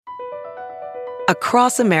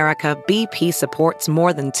Across America, BP supports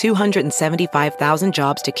more than 275,000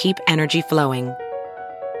 jobs to keep energy flowing.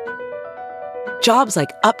 Jobs like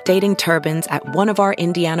updating turbines at one of our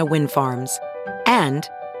Indiana wind farms and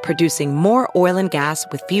producing more oil and gas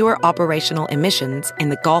with fewer operational emissions in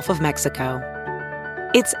the Gulf of Mexico.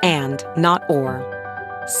 It's and, not or.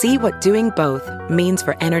 See what doing both means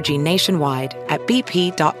for energy nationwide at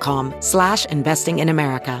bp.com/investing in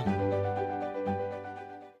America.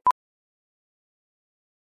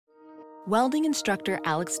 Welding instructor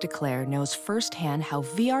Alex DeClaire knows firsthand how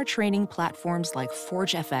VR training platforms like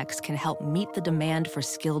ForgeFX can help meet the demand for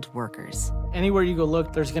skilled workers. Anywhere you go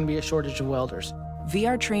look, there's going to be a shortage of welders.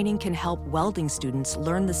 VR training can help welding students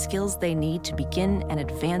learn the skills they need to begin and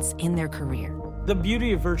advance in their career. The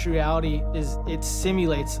beauty of virtual reality is it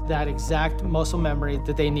simulates that exact muscle memory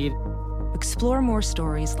that they need. Explore more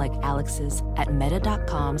stories like Alex's at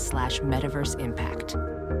meta.com/metaverseimpact.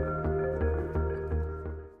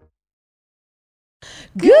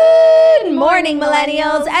 Good morning,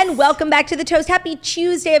 millennials, and welcome back to The Toast. Happy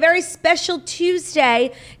Tuesday, a very special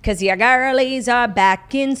Tuesday, because your girlies are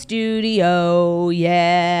back in studio,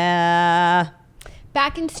 yeah.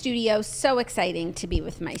 Back in studio, so exciting to be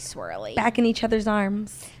with my swirly. Back in each other's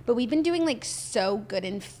arms. But we've been doing like so good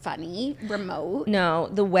and funny remote. No,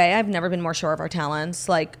 the way I've never been more sure of our talents.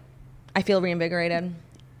 Like, I feel reinvigorated.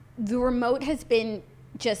 The remote has been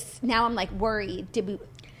just, now I'm like worried.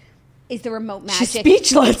 Is the remote magic? She's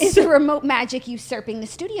speechless. Is the remote magic usurping the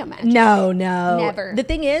studio magic? No. Never. The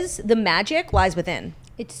thing is, the magic lies within.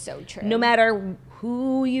 It's so true. No matter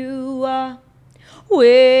who you are,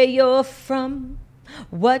 where you're from,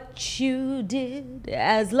 what you did,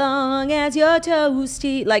 as long as you're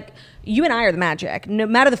toasty. Like, you and I are the magic, no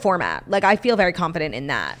matter the format. Like, I feel very confident in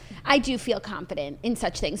that. I do feel confident in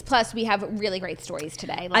such things. Plus, we have really great stories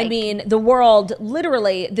today. I mean, the world,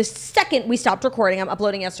 literally, the second we stopped recording, I'm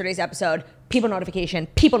uploading yesterday's episode, people notification,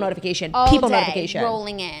 all people day, notification.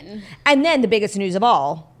 rolling in. And then the biggest news of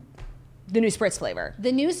all, the new Spritz flavor.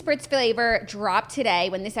 The new Spritz flavor dropped today.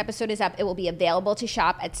 When this episode is up, it will be available to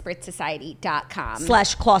shop at spritzsociety.com.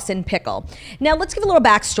 /Clausen Pickle. Now, let's give a little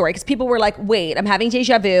backstory, because people were like, wait, I'm having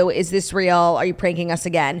deja vu. Is this real? Are you pranking us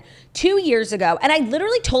again? 2 years ago, and I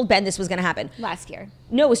literally told Ben this was going to happen. Last year.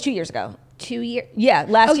 No, it was 2 years ago. 2 years? Yeah,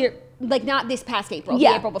 last year. Like not this past April,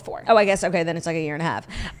 Yeah. the April before. Oh, I guess, okay, then it's like a year and a half.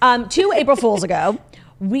 2 April Fools ago,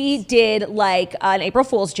 we did like an April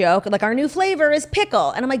Fool's joke, like our new flavor is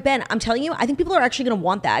pickle. And I'm like, Ben, I'm telling you, I think people are actually going to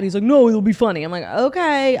want that. He's like, no, it'll be funny. I'm like,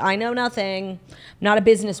 okay, I know nothing. I'm not a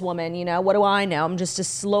businesswoman, you know, what do I know? I'm just a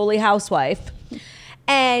slowly housewife.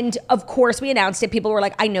 And of course we announced it. People were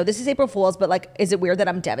like, I know this is April Fool's, but like, is it weird that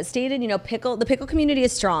I'm devastated? You know, the pickle community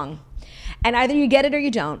is strong. And either you get it or you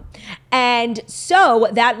don't. And so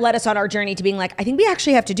that led us on our journey to being like, I think we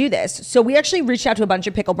actually have to do this. So we actually reached out to a bunch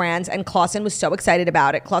of pickle brands, and Clausen was so excited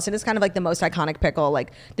about it. Clausen is kind of like the most iconic pickle.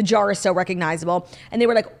 Like, the jar is so recognizable. And they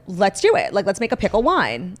were like, let's do it. Like, let's make a pickle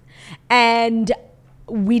wine. And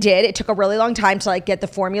we did. It took a really long time to like get the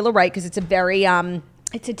formula right, because it's a very...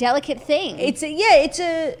 it's a delicate thing. It's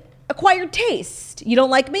a acquired taste. You don't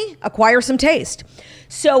like me? Acquire some taste.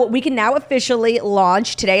 So we can now officially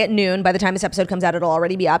launch today at noon. By the time this episode comes out, it'll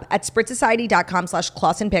already be up at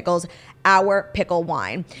spritzsociety.com/Clausen our pickle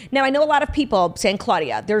wine. Now, I know a lot of people saying,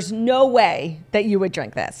 Claudia, there's no way that you would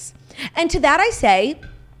drink this. And to that I say,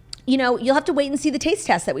 you know, you'll have to wait and see the taste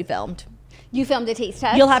test that we filmed. You filmed a taste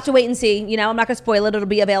test? You'll have to wait and see. You know, I'm not going to spoil it. It'll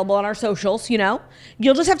be available on our socials, you know.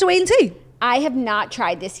 You'll just have to wait and see. I have not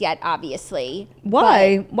tried this yet, obviously.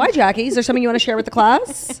 Why? Why, Jackie? Is there something you want to share with the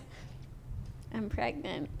class? I'm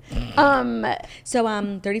pregnant.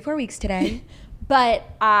 So 34 weeks today. But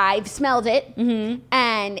I've smelled it,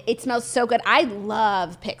 and it smells so good. I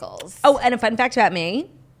love pickles. Oh, and a fun fact about me,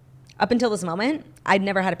 up until this moment, I'd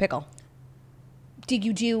never had a pickle. Did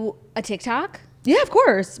you do a TikTok? Yeah, of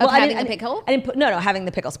course. Of having a pickle? I didn't put, no, having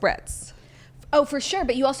the pickle spritz. Oh, for sure.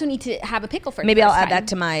 But you also need to have a pickle for Maybe I'll add that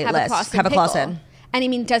to my list. Have a Clausen. And I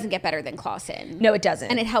mean, it doesn't get better than Clausen. No, it doesn't.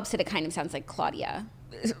 And it helps that it kind of sounds like Claudia.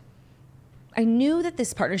 I knew that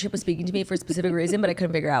this partnership was speaking to me for a specific reason, but I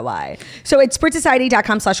couldn't figure out why. So it's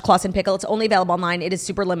spritzsociety.com/Clausen Pickle. It's only available online. It is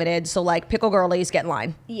super limited. So like pickle girlies, get in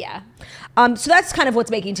line. Yeah. So that's kind of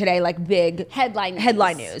what's making today like big headline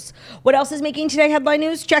news. What else is making today headline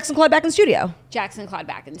news? Jackson Claude back in studio. Jackson Claude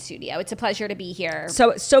back in studio. It's a pleasure to be here.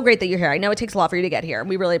 So great that you're here. I know it takes a lot for you to get here.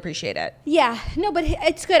 We really appreciate it. Yeah. No, but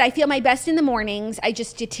it's good. I feel my best in the mornings. I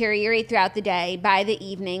just deteriorate throughout the day. By the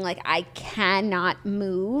evening, like I cannot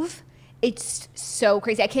move. It's so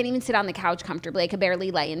crazy. I can't even sit on the couch comfortably. I could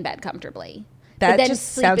barely lay in bed comfortably. That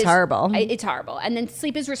just sounds horrible. It's horrible. And then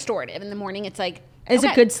sleep is restorative. In the morning, it's like... Is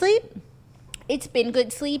it good sleep? it's been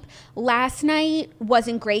good sleep. Last night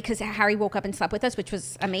wasn't great because Harry woke up and slept with us, which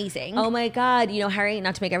was amazing. Oh my God. You know, Harry,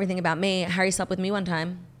 not to make everything about me, Harry slept with me one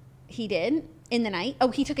time. He did? In the night?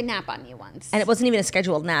 Oh, he took a nap on you once. And it wasn't even a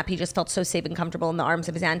scheduled nap. He just felt so safe and comfortable in the arms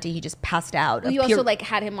of his auntie. He just passed out. You also like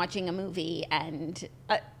had him watching a movie and...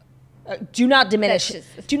 do not diminish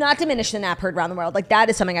That's the nap heard around the world. Like, that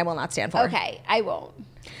is something I will not stand for. Okay, I won't.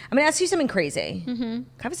 I'm going to ask you something crazy. Mm-hmm. Can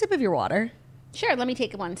I have a sip of your water? Sure, let me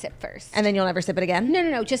take one sip first. And then you'll never sip it again?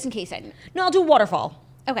 No, just in case I... No, I'll do a waterfall.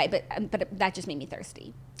 Okay, but that just made me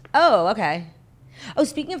thirsty. Oh, okay. Oh,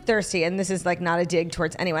 speaking of thirsty, and this is like not a dig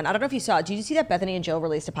towards anyone. I don't know if you saw it. Did you see that Bethany and Jill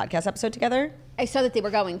released a podcast episode together? I saw that they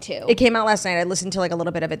were going to. It came out last night. I listened to like a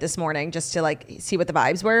little bit of it this morning just to like see what the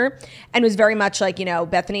vibes were. And it was very much like, you know,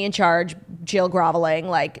 Bethany in charge, Jill groveling,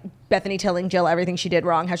 like Bethany telling Jill everything she did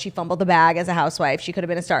wrong, how she fumbled the bag as a housewife. She could have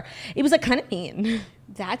been a star. It was like kind of mean.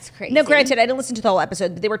 That's crazy. No, granted, I didn't listen to the whole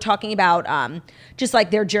episode, but they were talking about just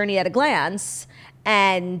like their journey at a glance.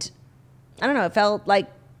 And I don't know, it felt like,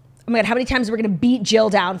 oh my God, how many times we're going to beat Jill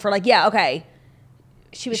down for like, yeah, okay.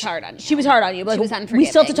 She was hard on you. She was hard on you. But she was like, unforgiving. we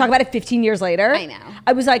still have to talk about it 15 years later. I know.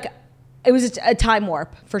 I was like, it was a time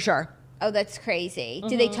warp for sure. Oh, that's crazy.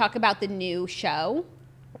 Did they talk about the new show?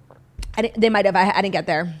 They might have. I didn't get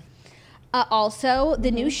there. Also,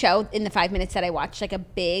 the new show, in the 5 minutes that I watched, like a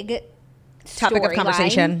big Topic of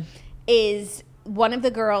conversation is one of the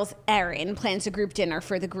girls, Erin, plans a group dinner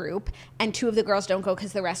for the group, and two of the girls don't go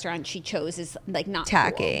because the restaurant she chose is like not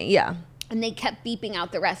tacky. cool. Yeah. And they kept beeping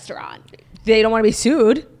out the restaurant. They don't want to be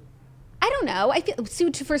sued. I don't know. I feel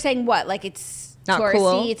sued for saying what? Like it's not touristy.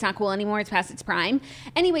 Cool. It's not cool anymore. It's past its prime.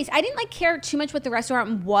 Anyways, I didn't like care too much what the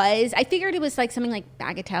restaurant was. I figured it was like something like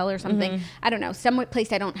Bagatelle or something. Mm-hmm. I don't know. Some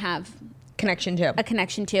place I don't have a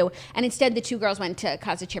connection to. And instead, the two girls went to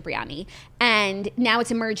Casa Cipriani. And now it's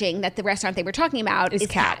emerging that the restaurant they were talking about is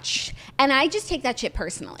Catch. And I just take that shit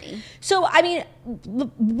personally. So, I mean,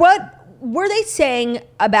 what were they saying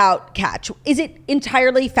about Catch? Is it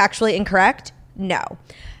entirely factually incorrect? No.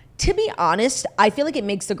 To be honest, I feel like it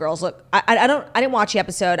makes the girls look. I didn't watch the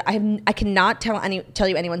episode. I cannot tell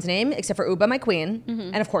you anyone's name except for Uba, my queen,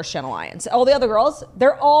 and of course Shanna Lyons. All the other girls,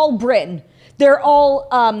 they're all Bryn. They're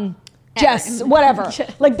all Jess, whatever.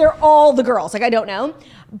 Like they're all the girls. Like I don't know,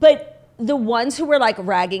 but the ones who were like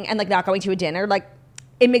ragging and like not going to a dinner, like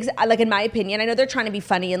it makes, like in my opinion, I know they're trying to be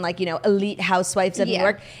funny and like, you know, elite housewives of New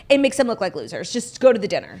York. It makes them look like losers. Just go to the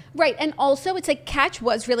dinner. Right. And also it's like Catch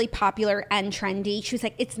was really popular and trendy. She was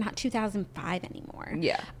like, it's not 2005 anymore.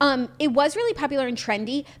 Yeah. It was really popular and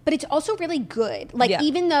trendy, but it's also really good. Like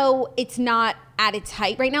even though it's not at its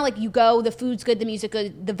height right now, like you go, the food's good, the music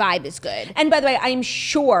good, the vibe is good. And by the way, I'm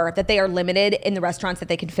sure that they are limited in the restaurants that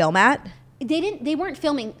they can film at. They weren't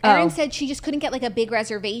filming. Erin said she just couldn't get like a big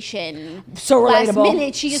reservation. So relatable. Last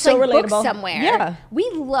minute. She just booked somewhere. Yeah. We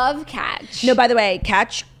love Catch. No, by the way,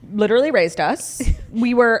 Catch literally raised us.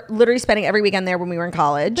 We were literally spending every weekend there when we were in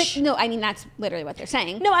college. But no, I mean, that's literally what they're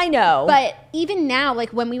saying. No, I know. But even now, like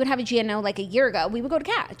when we would have a GNO like a year ago, we would go to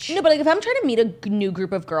Catch. No, but like if I'm trying to meet a new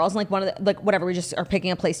group of girls, and like one of the, like whatever, we just are picking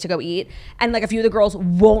a place to go eat, and like a few of the girls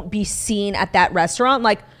won't be seen at that restaurant,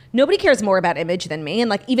 like nobody cares more about image than me. And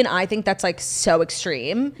like even I think that's like so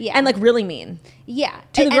extreme. Yeah. And like really mean. Yeah.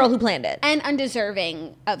 To the girl who planned it. And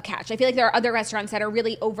undeserving of Catch. I feel like there are other restaurants that are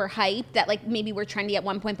really overhyped that like maybe were trendy at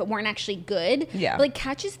one point but weren't actually good. Yeah. But like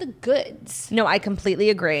Catch is the goods. No, I completely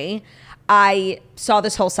agree. I saw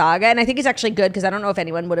this whole saga, and I think it's actually good because I don't know if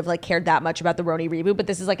anyone would have like cared that much about the Roni reboot, but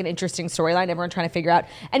this is like an interesting storyline. Everyone trying to figure out,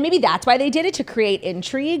 and maybe that's why they did it, to create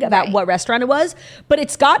intrigue about what restaurant it was. But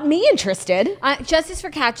it's got me interested. Justice for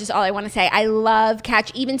Catch is all I want to say. I love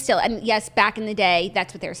Catch even still, and yes, back in the day,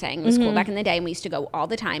 that's what they were saying. It was cool back in the day, and we used to go all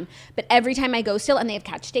the time. But every time I go still, and they have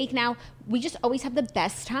Catch steak now, we just always have the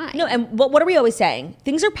best time. No, and what are we always saying?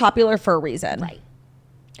 Things are popular for a reason, right?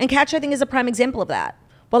 And Catch, I think, is a prime example of that.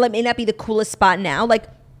 While it may not be the coolest spot now, like,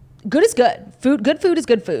 good is good. Good food is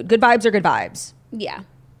good food. Good vibes are good vibes. Yeah.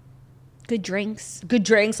 Good drinks. Good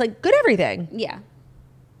drinks, like, good everything. Yeah.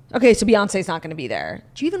 Okay, so Beyonce's not going to be there.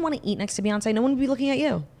 Do you even want to eat next to Beyonce? No one would be looking at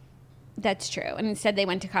you. That's true. And instead they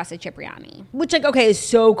went to Casa Cipriani. Which, like, okay, is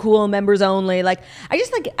so cool, members only. Like, I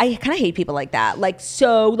kind of hate people like that. Like,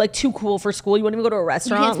 so, like, too cool for school. You wouldn't even go to a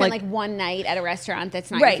restaurant. You can't spend, like one night at a restaurant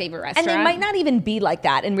that's not right. your favorite restaurant. And they might not even be like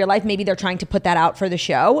that in real life. Maybe they're trying to put that out for the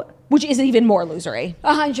show, which is even more losery.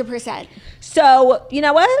 100%. So, you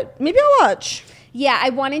know what? Maybe I'll watch. Yeah, I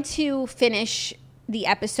wanted to finish the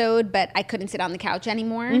episode, but I couldn't sit on the couch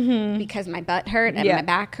anymore because my butt hurt and my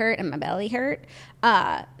back hurt and my belly hurt.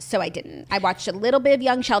 So I didn't. I watched a little bit of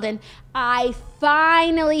Young Sheldon. I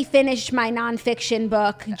finally finished my nonfiction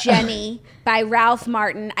book, Jenny, by Ralph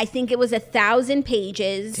Martin. I think it was 1,000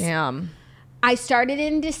 pages. Damn. I started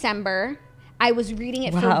in December. I was reading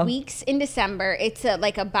it for weeks in December. It's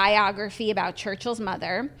like a biography about Churchill's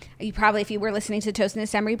mother. You probably, if you were listening to Toast in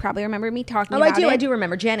December, you probably remember me talking about it. I do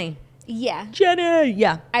remember Jenny. Yeah. Jenny.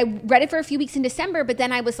 Yeah. I read it for a few weeks in December, but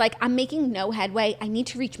then I was like, I'm making no headway. I need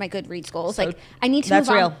to reach my Goodreads goals. So like, I need to move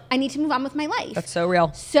on. I need to move on with my life. That's so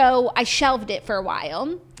real. So I shelved it for a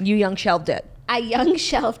while. You young shelved it. I young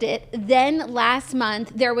shelved it. Then last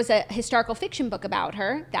month, there was a historical fiction book about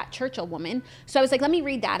her, that Churchill woman. So I was like, let me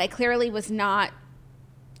read that. I clearly was not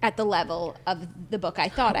at the level of the book I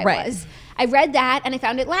thought I was. I read that and I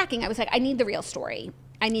found it lacking. I was like, I need the real story.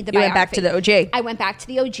 I need the biography. You went back to the OG. I went back to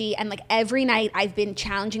the OG, and like every night I've been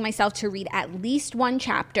challenging myself to read at least one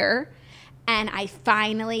chapter, and I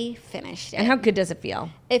finally finished it. And how good does it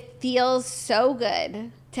feel? It feels so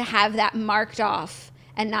good to have that marked off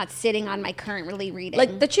and not sitting on my currently reading.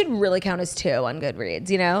 Like, that should really count as 2 on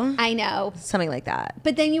Goodreads, you know? I know. Something like that.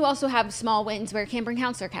 But then you also have small wins where Camper and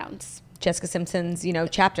Counselor counts. Jessica Simpson's,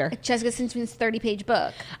 chapter. Jessica Simpson's 30-page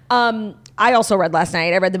book. I also read last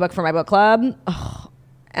night. I read the book for my book club.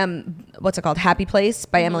 What's it called? Happy Place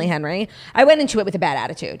by Emily Henry. I went into it with a bad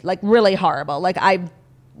attitude, like really horrible. Like I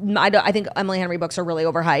think Emily Henry books are really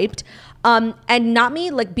overhyped. And not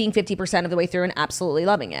me like being 50% of the way through and absolutely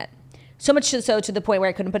loving it. So much so to the point where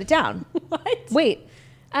I couldn't put it down. What? Wait.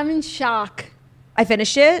 I'm in shock. I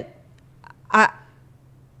finished it.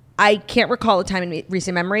 I can't recall a time in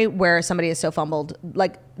recent memory where somebody has so fumbled.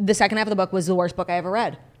 Like the second half of the book was the worst book I ever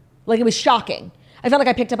read. Like it was shocking. I felt like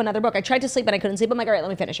I picked up another book. I tried to sleep and I couldn't sleep. I'm like, all right, let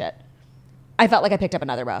me finish it. I felt like I picked up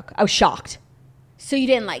another book. I was shocked. So you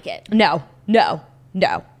didn't like it? No.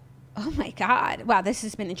 Oh my God. Wow, this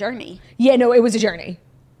has been a journey. Yeah, no, it was a journey.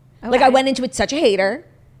 Okay. Like I went into it such a hater,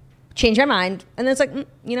 changed my mind, and then it's like,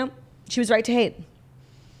 she was right to hate.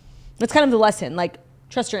 That's kind of the lesson. Like,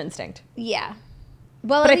 trust your instinct. Yeah.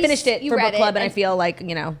 Well, but I finished it for book club, and I feel like,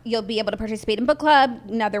 you'll be able to participate in book club.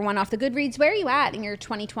 Another one off the Goodreads. Where are you at in your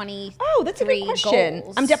 2020? Oh, that's a good question.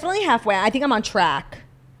 Goals? I'm definitely halfway. I think I'm on track.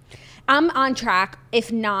 I'm on track,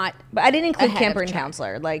 if not. But I didn't include ahead Camper of and track.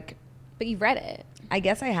 Counselor. Like, but you read it. I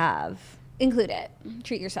guess I have. Include it.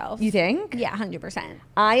 Treat yourself. You think? Yeah, 100%.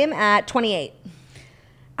 I am at 28.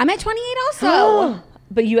 I'm at 28 also.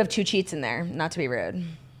 But you have 2 cheats in there. Not to be rude.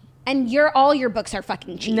 And all your books are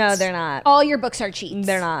fucking cheats. No, they're not. All your books are cheats.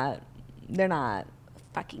 They're not. They're not.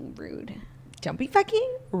 Fucking rude. Don't be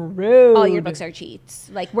fucking rude. All your books are cheats.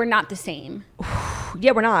 Like, we're not the same.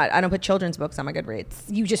 Yeah, we're not. I don't put children's books on my Goodreads.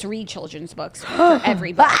 You just read children's books for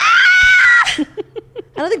every book. I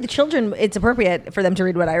don't think the children, it's appropriate for them to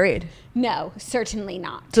read what I read. No, certainly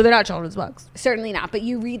not. So they're not children's books. Certainly not. But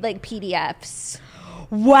you read like PDFs.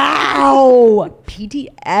 Wow.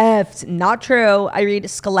 PDFs. Not true. I read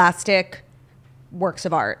scholastic works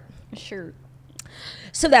of art. Sure.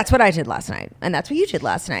 So that's what I did last night. And that's what you did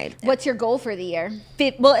last night. What's your goal for the year?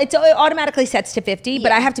 Well, it automatically sets to 50,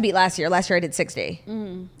 but I have to beat last year. Last year I did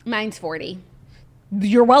 60. Mine's 40.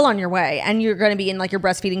 You're well on your way. And you're going to be in like your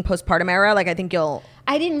breastfeeding postpartum era. Like I think you'll...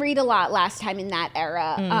 I didn't read a lot last time in that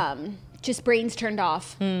era. Just brain's turned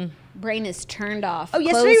off. Brain is turned off. Oh,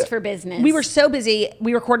 yesterday Closed for business. We were so busy.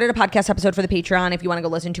 We recorded a podcast episode for the Patreon. If you want to go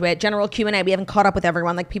listen to it, general Q&A. We haven't caught up with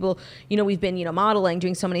everyone. Like people, we've been, modeling,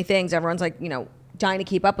 doing so many things. Everyone's like, dying to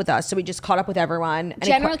keep up with us. So we just caught up with everyone. And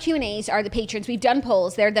general Q&As are the patrons. We've done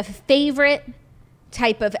polls. They're the favorite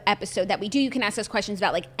type of episode that we do. You can ask us questions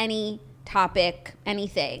about like any topic,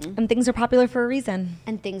 anything. And things are popular for a reason.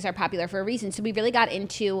 So we really got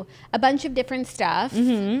into a bunch of different stuff,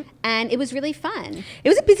 and it was really fun. It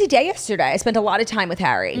was a busy day yesterday. I spent a lot of time with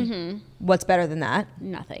Harry. What's better than that?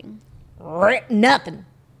 Nothing. Nothing.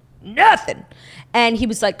 And he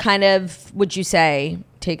was like kind of, would you say,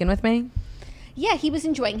 taken with me? Yeah, he was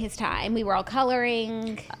enjoying his time. We were all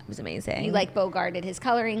coloring. It was amazing. You like bogarted his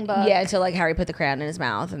coloring book. Yeah, until like Harry put the crayon in his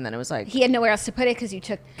mouth, and then it was like he had nowhere else to put it because you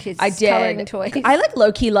took his coloring toys. I like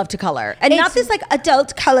low key love to color, and not this like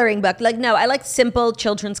adult coloring book. Like no, I like simple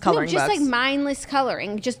children's coloring just books. like mindless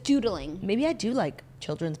coloring, just doodling. Maybe I do like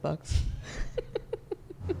children's books.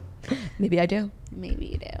 Maybe I do. Maybe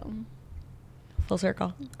you do. Full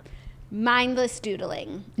circle. Mindless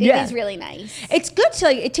doodling. It is really nice. It's good to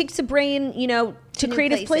it takes the brain, to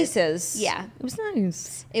creative places. Yeah. It was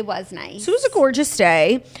nice. It was nice. So it was a gorgeous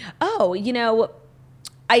day. Oh,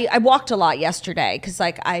 I walked a lot yesterday because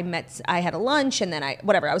like I had a lunch and then I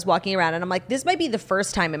was walking around and I'm like, this might be the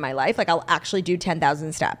first time in my life like I'll actually do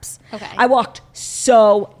 10,000 steps. Okay. I walked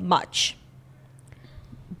so much.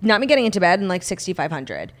 Not me getting into bed and like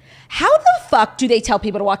 6,500. How the fuck do they tell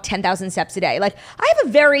people to walk 10,000 steps a day? Like I have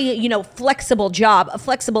a very, flexible job, a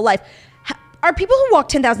flexible life. Are people who walk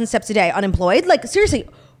 10,000 steps a day unemployed? Like seriously,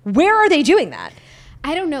 where are they doing that?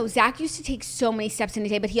 I don't know. Zach used to take so many steps in a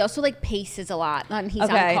day, but he also like paces a lot when he's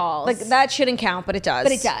on calls. Like that shouldn't count, but it does.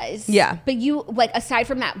 But it does. Yeah. But you, like, aside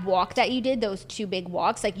from that walk that you did, those 2 big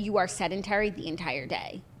walks, like you are sedentary the entire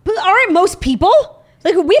day. But aren't most people?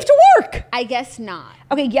 Like we have to work. I guess not.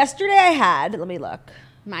 Okay, yesterday I had, let me look.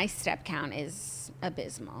 My step count is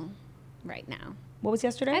abysmal right now. What was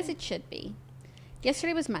yesterday? As it should be.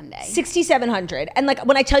 Yesterday was Monday. 6,700. And like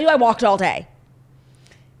when I tell you I walked all day.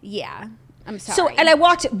 Yeah. I'm sorry. So, and I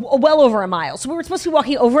walked well over a mile. So we were supposed to be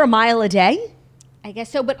walking over a mile a day? I guess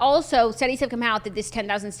so. But also, studies have come out that this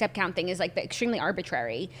 10,000 step count thing is like extremely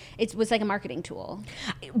arbitrary. It was like a marketing tool.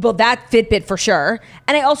 Well, that Fitbit for sure.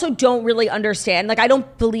 And I also don't really understand. Like, I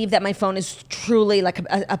don't believe that my phone is truly like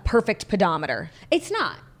a perfect pedometer. It's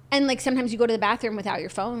not. And like sometimes you go to the bathroom without your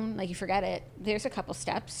phone, like you forget it. There's a couple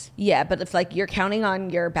steps. Yeah, but if like you're counting on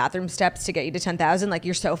your bathroom steps to get you to 10,000, like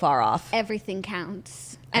you're so far off. Everything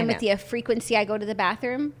counts. And with the frequency I go to the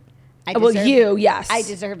bathroom, I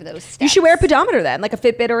deserve those steps. You should wear a pedometer then, like a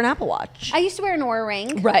Fitbit or an Apple Watch. I used to wear an Oura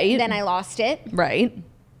Ring. Right. Then I lost it. Right.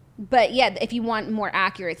 But yeah, if you want more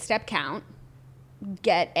accurate step count,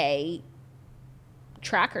 get a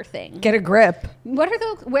tracker thing. Get a grip. What are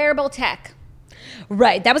the wearable tech?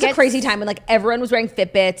 Right. That was a crazy time when like everyone was wearing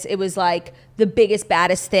Fitbits. It was like the biggest,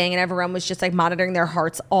 baddest thing. And everyone was just like monitoring their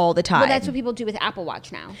hearts all the time. Well, that's what people do with Apple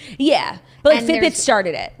Watch now. Yeah. But like And Fitbit there's-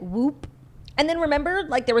 started it. Whoop. And then remember,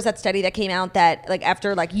 like there was that study that came out that like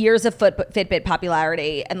after like years of Fitbit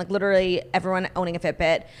popularity and like literally everyone owning a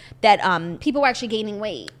Fitbit, that People were actually gaining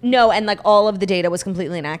weight. no, and like all of the data was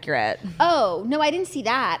completely inaccurate. Oh, no, I didn't see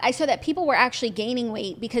that. I saw that people were actually gaining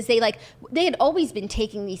weight because they had always been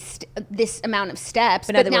taking this amount of steps,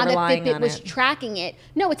 But now they were now that relying Fitbit on was it. tracking it.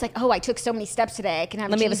 No, it's like, oh, I took so many steps today, I can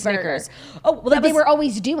have Let a me have a cheeseburger. Snickers. Oh, well, But they were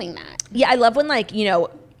always doing that. Yeah, I love when like,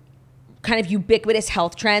 kind of ubiquitous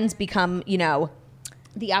health trends become,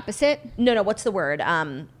 The opposite, no, what's the word?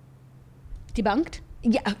 debunked.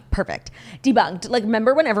 Yeah, perfect. Debunked. Like,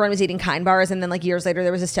 remember when everyone was eating Kind bars and then like years later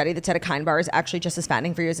there was a study that said a Kind bar is actually just as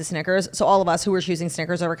fattening for you as a Snickers. So all of us who were choosing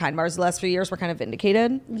Snickers over Kind bars the last few years were kind of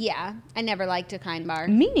vindicated. Yeah, I never liked a Kind bar.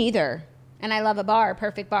 Me neither. And I love a bar,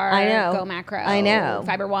 Perfect Bar. I know. Go Macro. I know.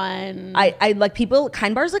 Fiber One. I like people,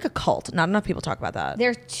 Kind bars like a cult. Not enough people talk about that.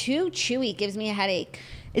 They're too chewy. Gives me a headache.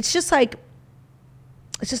 It's just like,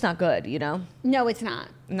 it's just not good, No, it's not.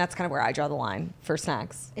 And that's kind of where I draw the line for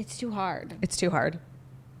snacks. It's too hard. It's too hard.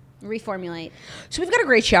 Reformulate. So we've got a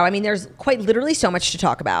great show. I mean, there's quite literally so much to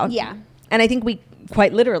talk about. Yeah. And I think we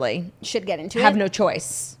quite literally Should get into have it. no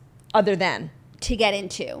choice other than. To get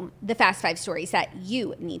into the Fast 5 stories that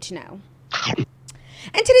you need to know.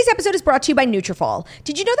 And today's episode is brought to you by Nutrafol.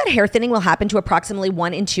 Did you know that hair thinning will happen to approximately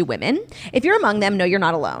 1 in 2 women? If you're among them, no, you're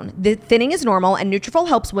not alone. The thinning is normal, and Nutrafol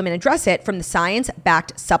helps women address it from the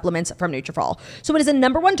science-backed supplements from Nutrafol. So it is a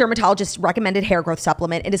 #1 dermatologist recommended hair growth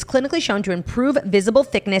supplement. It is clinically shown to improve visible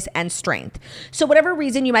thickness and strength. So whatever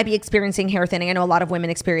reason you might be experiencing hair thinning, I know a lot of women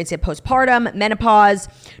experience it postpartum, menopause.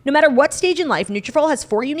 No matter what stage in life, Nutrafol has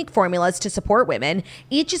 4 unique formulas to support women.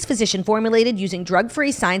 Each is physician formulated using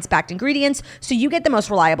drug-free, science-backed ingredients, so you get the most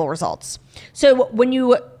reliable results. So when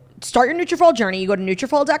you start your Nutrafol journey, you go to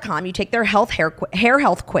Nutrafol.com, you take their hair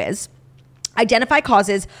health quiz, identify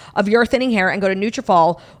causes of your thinning hair, and go to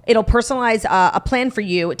Nutrafol. It'll personalize a plan for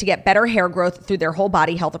you to get better hair growth through their whole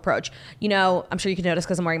body health approach. I'm sure you can notice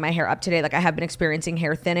because I'm wearing my hair up today, like I have been experiencing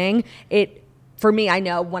hair thinning. For me, I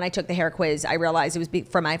know when I took the hair quiz, I realized it was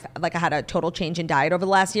from I had a total change in diet over the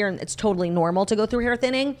last year, and it's totally normal to go through hair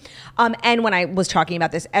thinning. And when I was talking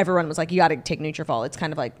about this, everyone was like, you got to take Nutrafol. It's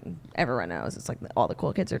kind of like everyone knows. It's like all the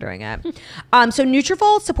cool kids are doing it. So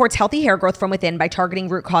Nutrafol supports healthy hair growth from within by targeting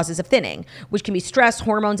root causes of thinning, which can be stress,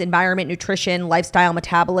 hormones, environment, nutrition, lifestyle,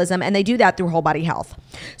 metabolism, and they do that through whole body health.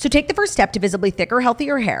 So take the first step to visibly thicker,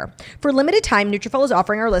 healthier hair. For a limited time, Nutrafol is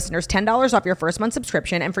offering our listeners $10 off your first month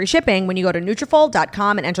subscription and free shipping when you go to Nutrafol.com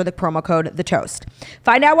and enter the promo code TheToast.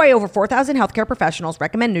 Find out why over 4,000 healthcare professionals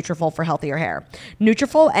recommend Nutrafol for healthier hair.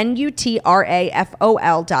 Nutrafol,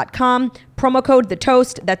 Nutrafol.com, promo code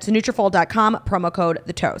TheToast. That's Nutrafol.com, promo code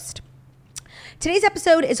TheToast. Today's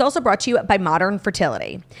episode is also brought to you by Modern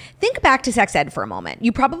Fertility. Think back to sex ed for a moment.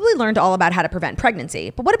 You probably learned all about how to prevent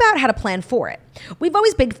pregnancy, but what about how to plan for it? We've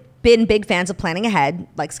always been big fans of planning ahead,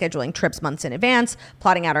 like scheduling trips months in advance,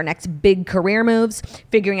 plotting out our next big career moves,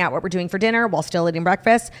 figuring out what we're doing for dinner while still eating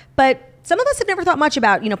breakfast. But some of us have never thought much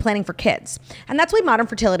about, planning for kids. And that's why Modern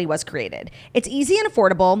Fertility was created. It's easy and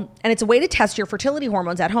affordable, and it's a way to test your fertility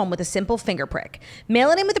hormones at home with a simple finger prick.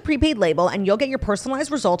 Mail it in with a prepaid label, and you'll get your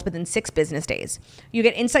personalized results within 6 business days. You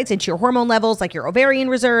get insights into your hormone levels, like your ovarian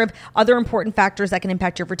reserve, other important factors that can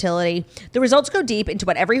impact your fertility. The results go deep into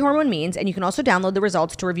what every hormone means, and you can also download the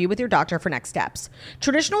results to review with your doctor for next steps.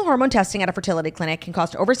 Traditional hormone testing at a fertility clinic can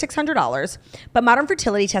cost over $600, but Modern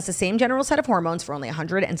Fertility tests the same general set of hormones for only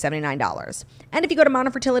 $179. And if you go to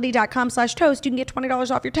modernfertility.com/toast, you can get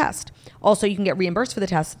 $20 off your test. Also, you can get reimbursed for the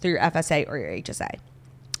test through your FSA or your HSA.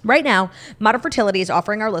 Right now, Modern Fertility is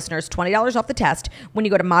offering our listeners $20 off the test when you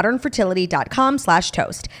go to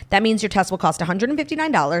modernfertility.com/toast. That means your test will cost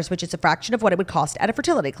 $159, which is a fraction of what it would cost at a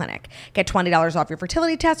fertility clinic. Get $20 off your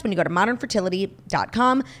fertility test when you go to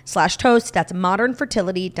modernfertility.com/toast. That's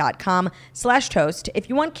modernfertility.com/toast. If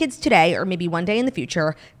you want kids today or maybe one day in the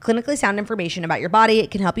future, clinically sound information about your body, it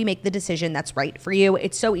can help you make the decision that's right for you.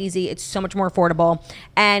 It's so easy. It's so much more affordable.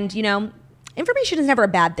 And, information is never a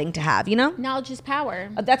bad thing to have, Knowledge is power.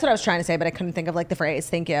 That's what I was trying to say, but I couldn't think of the phrase.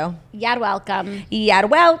 Thank you. You're welcome. You're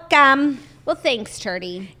welcome. Well, thanks,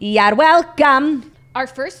 Turdy. You're welcome. Our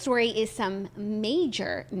first story is some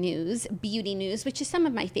major news, beauty news, which is some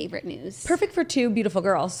of my favorite news. Perfect for 2 beautiful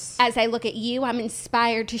girls. As I look at you, I'm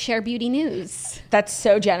inspired to share beauty news. That's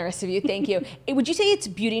so generous of you. Thank you. Would you say it's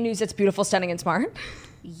beauty news that's beautiful, stunning, and smart?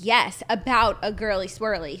 Yes, about a girly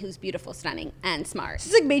swirly who's beautiful, stunning, and smart.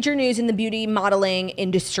 This is major news in the beauty modeling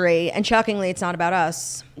industry, and shockingly, it's not about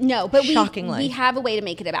us. No, but we shockingly, we have a way to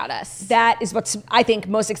make it about us. That is what's, I think,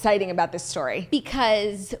 most exciting about this story.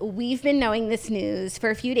 Because we've been knowing this news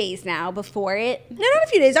for a few days now before it... No, not a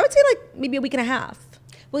few days. I would say maybe a week and a half.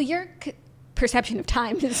 Well, your perception of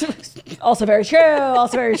time is... Also very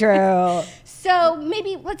true. So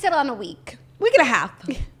maybe let's settle on a week. Week and a half.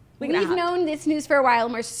 We've known this news for a while,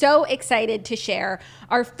 and we're so excited to share.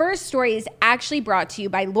 Our first story is actually brought to you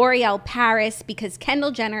by L'Oreal Paris because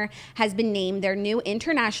Kendall Jenner has been named their new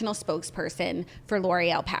international spokesperson for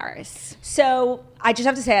L'Oreal Paris. So I just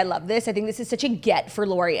have to say I love this. I think this is such a get for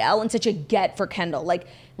L'Oreal and such a get for Kendall.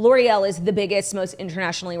 L'Oreal is the biggest, most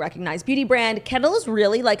internationally recognized beauty brand. Kendall is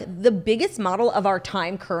really the biggest model of our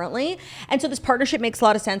time currently. And so this partnership makes a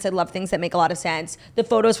lot of sense. I love things that make a lot of sense. The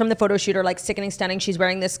photos from the photo shoot are sickening stunning. She's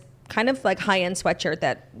wearing this kind of high-end sweatshirt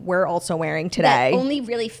that we're also wearing today. That only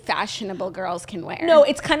really fashionable girls can wear. No,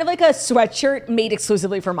 it's kind of like a sweatshirt made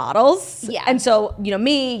exclusively for models. Yeah. And so,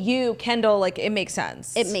 me, you, Kendall, it makes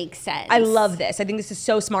sense. It makes sense. I love this. I think this is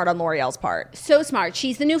so smart on L'Oreal's part. So smart.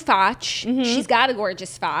 She's the new Foch. Mm-hmm. She's got a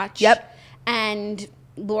gorgeous Foch. Yep. And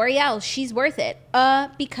L'Oreal, she's worth it.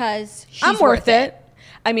 Because she's I'm worth it.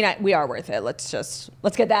 I mean, we are worth it. Let's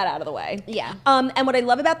get that out of the way. Yeah. And what I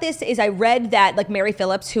love about this is I read that Mary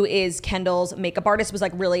Phillips, who is Kendall's makeup artist, was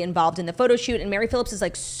really involved in the photo shoot. And Mary Phillips is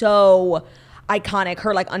so iconic.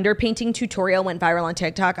 Her underpainting tutorial went viral on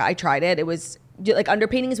TikTok. I tried it. It was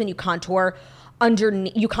underpainting is when you contour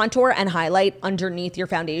underneath, you contour and highlight underneath your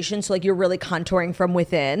foundation. So you're really contouring from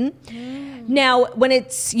within. Now, when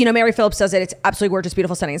it's, Mary Phillips does it, it's absolutely gorgeous,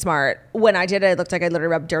 beautiful, stunning, and smart. When I did it, it looked like I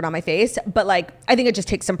literally rubbed dirt on my face. But I think it just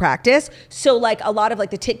takes some practice. So a lot of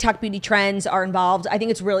the TikTok beauty trends are involved. I think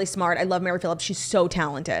it's really smart. I love Mary Phillips. She's so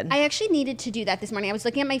talented. I actually needed to do that this morning. I was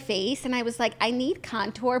looking at my face and I was I need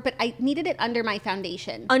contour, but I needed it under my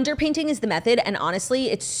foundation. Underpainting is the method. And honestly,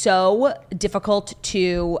 it's so difficult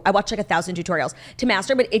I watched 1,000 tutorials to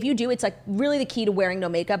master. But if you do, it's really the key to wearing no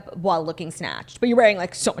makeup while looking snatched. But you're wearing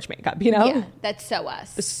so much makeup, Yeah, that's so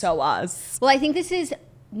us. So us. Well, I think this is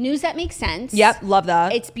news that makes sense. Yep, love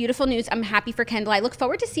that. It's beautiful news. I'm happy for Kendall. I look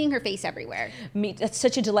forward to seeing her face everywhere. That's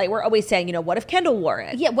such a delight. We're always saying, what if Kendall wore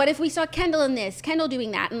it? Yeah, what if we saw Kendall in this, Kendall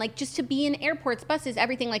doing that, and just to be in airports, buses,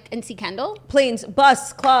 everything, and see Kendall? Planes,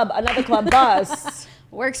 bus, club, another club, bus.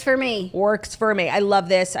 Works for me. Works for me. I love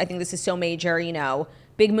this. I think this is so major,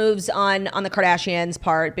 Big moves on the Kardashians'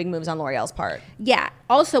 part, big moves on L'Oreal's part. Yeah.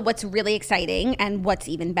 Also, what's really exciting and what's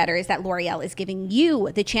even better is that L'Oreal is giving you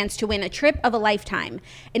the chance to win a trip of a lifetime.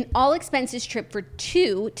 An all-expenses trip for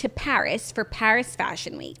 2 to Paris for Paris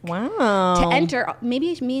Fashion Week. Wow. To enter,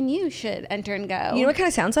 maybe me and you should enter and go. You know what it kind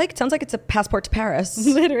of sounds like? It sounds like it's a passport to Paris.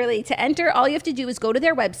 Literally. To enter, all you have to do is go to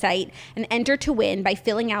their website and enter to win by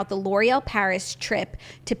filling out the L'Oreal Paris trip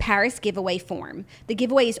to Paris giveaway form. The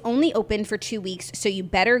giveaway is only open for 2 weeks, so you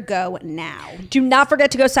better go now. Do not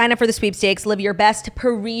forget to go sign up for the sweepstakes. Live your best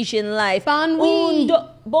Parisian life. Bon nuit.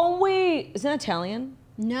 Bon nuit. Isn't that Italian?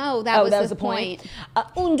 No, that was the point.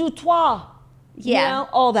 Un, deux, trois. Yeah. You know,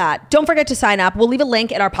 all that. Don't forget to sign up. We'll leave a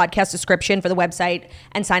link in our podcast description for the website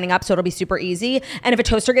and signing up, so it'll be super easy. And if a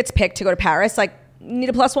toaster gets picked to go to Paris, like, need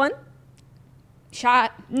a +1?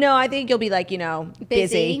 Shot. No, I think you'll be like,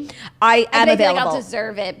 busy. But I am I feel available. like I'll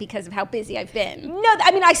deserve it because of how busy I've been. No,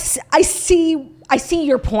 I mean, I see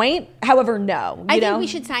your point. However, no. I think we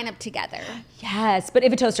should sign up together. Yes, but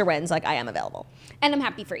if a toaster wins, like, I am available. And I'm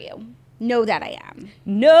happy for you. Know that I am.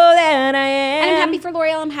 Know that I am. And I'm happy for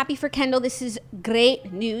L'Oreal. I'm happy for Kendall. This is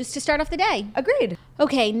great news to start off the day. Agreed.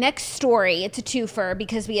 Okay, next story. It's a twofer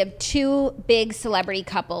because we have two big celebrity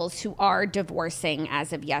couples who are divorcing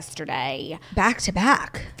as of yesterday. Back to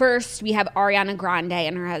back. First, we have Ariana Grande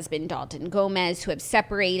and her husband Dalton Gomez, who have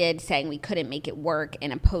separated, saying we couldn't make it work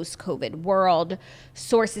in a post-COVID world.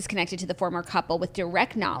 Sources connected to the former couple with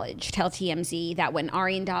direct knowledge tell TMZ that when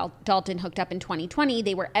Ari and Dalton hooked up in 2020,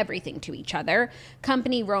 they were everything to each other.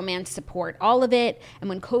 Company, romance, support, all of it. And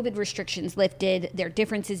when COVID restrictions lifted, their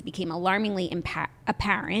differences became alarmingly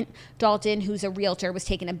apparent. Dalton, who's a realtor, was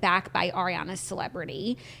taken aback by Ariana's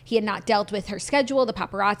celebrity. He had not dealt with her schedule, the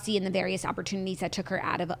paparazzi, and the various opportunities that took her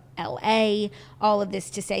out of LA. All of this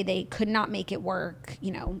to say they could not make it work,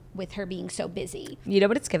 with her being so busy. You know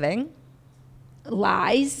what it's giving?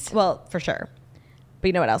 Lies. Well, for sure. But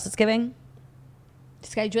you know what else it's giving?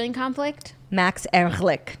 Scheduling conflict. Max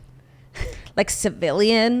Ehrlich. Like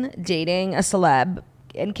civilian dating a celeb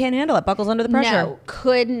and can't handle it, buckles under the pressure. No,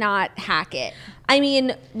 could not hack it. I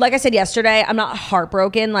mean, like I said yesterday, I'm not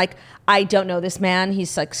heartbroken. Like, I don't know this man.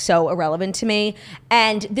 He's like so irrelevant to me.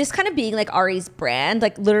 And this kind of being like Ari's brand,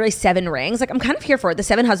 like literally 7 rings, like I'm kind of here for it. The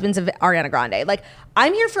 7 husbands of Ariana Grande. Like,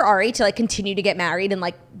 I'm here for Ari to like continue to get married and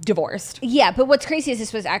like divorced. Yeah, but what's crazy is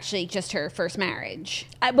this was actually just her first marriage.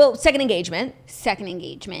 Second engagement. Second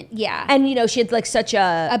engagement, yeah. And she had like such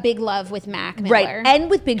a big love with Mac Miller. Right, and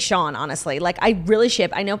with Big Sean, honestly. Like, I really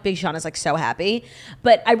ship. I know Big Sean is like so happy,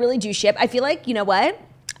 but I really do ship. I feel like, you know what?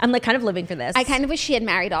 I'm like kind of living for this. I kind of wish she had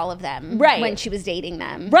married all of them when she was dating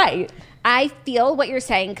them. Right. I feel what you're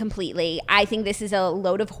saying completely. I think this is a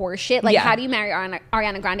load of horse shit. Like, how do you marry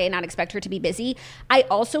Ariana Grande and not expect her to be busy? I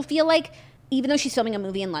also feel like, even though she's filming a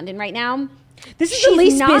movie in London right now, this is the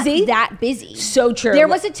least not busy. That busy. So true. There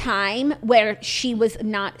was a time where she was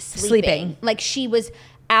not sleeping. Like, she was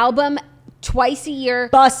album twice a year,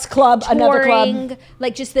 bus club, touring, another club,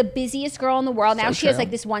 like just the busiest girl in the world. Now she has true. like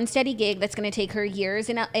this one steady gig that's going to take her years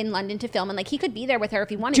in London to film, and like he could be there with her if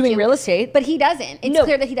he wanted doing to. real estate, but he doesn't. It's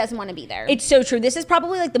clear that he doesn't want to be there. It's so true. This is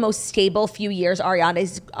probably like the most stable few years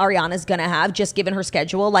Ariana's gonna have, just given her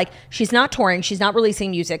schedule. Like, she's not touring, she's not releasing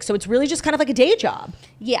music, so it's really just kind of like a day job.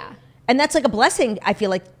 Yeah. And that's like a blessing, I feel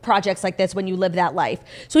like, projects like this when you live that life.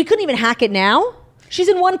 So he couldn't even hack it now. She's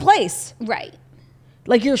in one place. Right.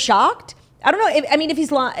 Like, you're shocked? I don't know. If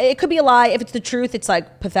he's lying, it could be a lie. If it's the truth, it's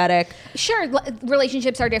like pathetic. Sure,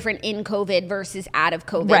 relationships are different in COVID versus out of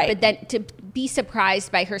COVID. Right. But then to be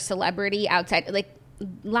surprised by her celebrity outside, like,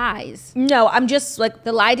 lies. No, I'm just like...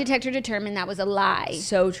 The lie detector determined that was a lie.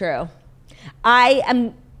 So true. I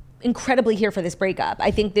am incredibly here for this breakup. I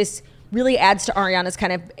think this really adds to Ariana's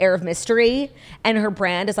kind of air of mystery and her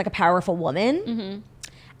brand as like a powerful woman. Mm-hmm.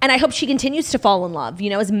 And I hope she continues to fall in love,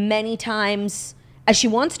 as many times as she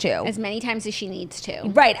wants to. As many times as she needs to.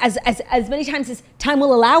 Right. As many times as time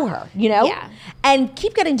will allow her, Yeah. And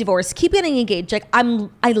keep getting divorced, keep getting engaged. Like,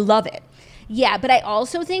 I love it. Yeah, but I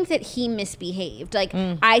also think that he misbehaved. Like,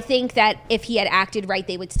 I think that if he had acted right,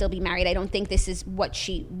 they would still be married. I don't think this is what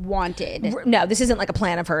she wanted. No, this isn't like a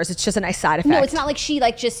plan of hers. It's just a nice side effect. No, it's not like she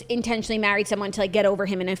like just intentionally married someone to like get over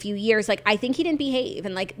him in a few years. Like, I think he didn't behave,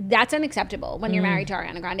 and like that's unacceptable when you're married to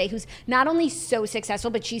Ariana Grande, who's not only so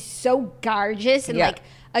successful, but she's so gorgeous and like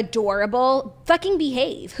adorable. Fucking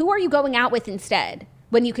behave. Who are you going out with instead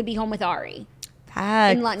when you could be home with Ari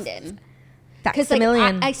in London? Because like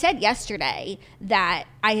I said yesterday that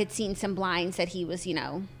I had seen some blinds that he was,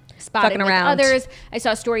 spotted with others. I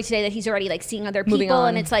saw a story today that he's already like seeing other people,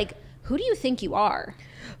 and it's like, who do you think you are?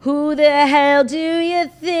 Who the hell do you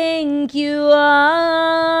think you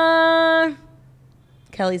are?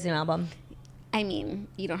 Kelly's new album. I mean,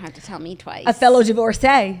 you don't have to tell me twice. A fellow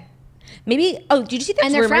divorcee. Maybe. Oh, did you see that?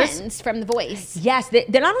 And they're friends from The Voice. Yes, they're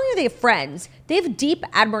not only are they friends, they have deep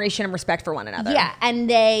admiration and respect for one another. Yeah, and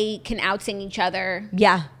they can out-sing each other.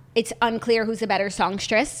 Yeah, it's unclear who's a better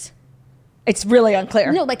songstress. It's really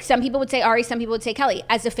unclear. No, like some people would say Ari, some people would say Kelly.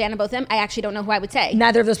 As a fan of both of them, I actually don't know who I would say.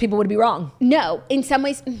 Neither of those people would be wrong. No, in some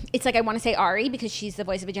ways, it's like I want to say Ari because she's the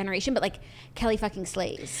voice of a generation, but like Kelly fucking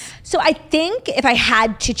slays. So I think if I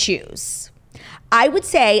had to choose, I would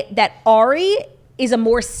say that Ari is a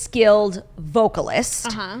more skilled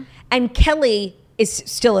vocalist, and Kelly is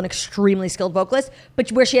still an extremely skilled vocalist,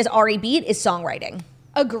 but where she has Ari beat is songwriting.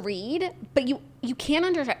 Agreed, but you can't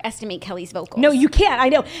underestimate Kelly's vocals. No, you can't. I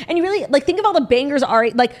know. And you really, like, think of all the bangers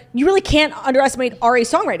Ari, like, you really can't underestimate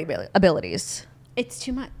Ari's songwriting abilities. It's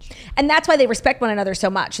too much. And that's why they respect one another so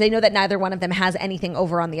much. They know that neither one of them has anything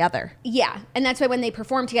over on the other. Yeah, and that's why when they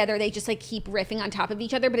perform together, they just like keep riffing on top of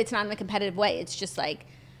each other, but it's not in a competitive way. It's just like,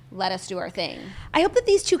 let us do our thing. I hope that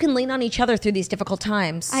these two can lean on each other through these difficult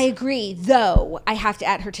times. I agree, though I have to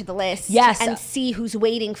add her to the list. Yes. And see who's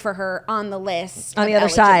waiting for her on the list. On of the other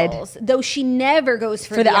side. eligibles, though she never goes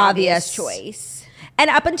for the obvious choice. And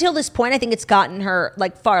up until this point, I think it's gotten her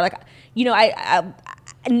like far. Like, you know, I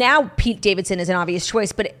now Pete Davidson is an obvious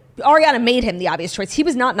choice, but Ariana made him the obvious choice. He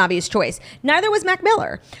was not an obvious choice. Neither was Mac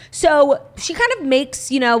Miller. So she kind of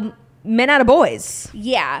makes, you know, men out of boys.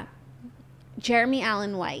 Yeah. Jeremy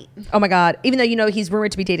Allen White. Oh my God. Even though, you know, he's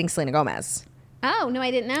rumored to be dating Selena Gomez. Oh, no,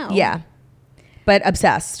 I didn't know. Yeah. But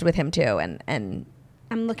obsessed with him too. And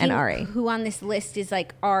I'm looking and Ari. who on this list is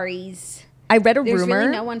like Ari's. I read a There's rumor.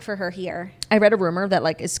 really no one for her here. I read a rumor that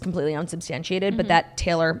like is completely unsubstantiated, but that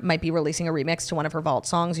Taylor might be releasing a remix to one of her vault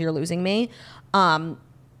songs, "You're Losing Me,"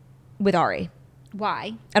 with Ari.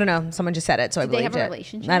 Why? I don't know. Someone just said it, so I Do they believed have a it.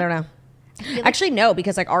 relationship? I don't know. like- Actually, no,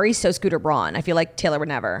 because like Ari's so Scooter Braun. I feel like Taylor would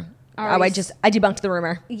never. I debunked the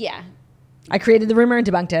rumor. Yeah. I created the rumor and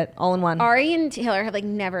debunked it all in one. Ari and Taylor have like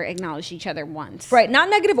never acknowledged each other once. Right, not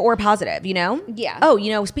negative or positive, you know? Yeah. Oh,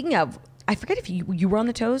 you know, speaking of, I forget if you were on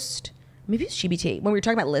the toast. Maybe it's GBT when we were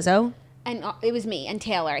talking about Lizzo. And it was me and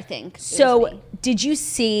Taylor, I think. It was So me. did you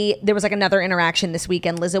see, there was like another interaction this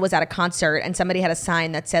weekend. Lizzo was at a concert and somebody had a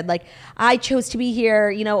sign that said like, I chose to be here,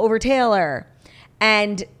 you know, over Taylor.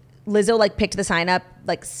 And Lizzo like picked the sign up,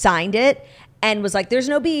 like signed it and was like, there's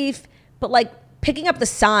no beef. But like picking up the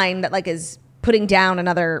sign that like is putting down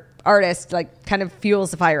another artist, like kind of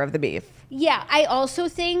fuels the fire of the beef. Yeah, I also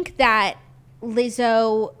think that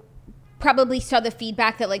Lizzo probably saw the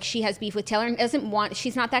feedback that like she has beef with Taylor and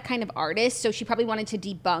she's not that kind of artist, so she probably wanted to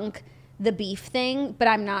debunk the beef thing, but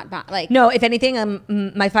I'm not like. No, if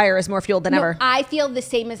anything, my fire is more fueled than ever. I feel the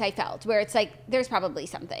same as I felt, where it's like there's probably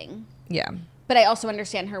something. Yeah. But I also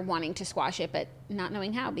understand her wanting to squash it, but not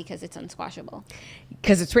knowing how because it's unsquashable.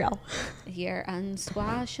 Because it's real. You're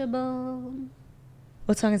unsquashable.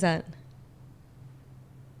 What song is that?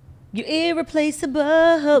 You're irreplaceable.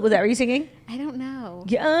 Was that what you singing? I don't know.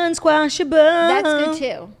 You're unsquashable.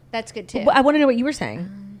 That's good too. I want to know what you were saying.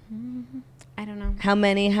 I don't know. How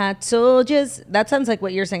many hot soldiers? That sounds like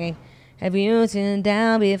what you're singing. Have you turned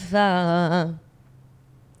down before?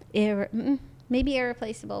 Maybe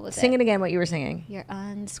irreplaceable was Sing it. it again, what you were singing. You're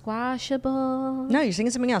unsquashable. No, you're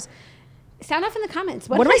singing something else. Sound off in the comments.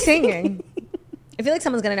 What am I singing? I feel like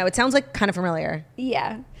someone's going to know. It sounds like kind of familiar.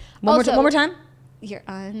 Yeah. One more time. You're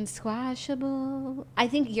unsquashable. I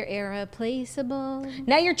think you're irreplaceable.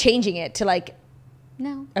 Now you're changing it to like,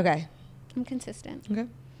 No, okay. I'm consistent. Okay.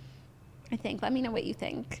 I think. Let me know what you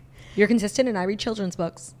think. You're consistent and I read children's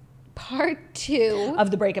books. Part 2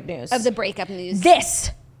 Of the breakup news. of the breakup news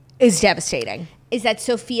This is devastating. is that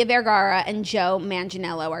Sofia Vergara and Joe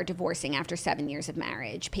Manganiello are divorcing after 7 years of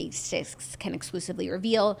marriage. Page Six can exclusively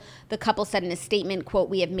reveal. The couple said in a statement, quote,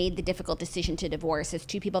 "We have made the difficult decision to divorce as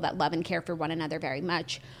two people that love and care for one another very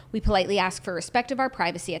much. We politely ask for respect of our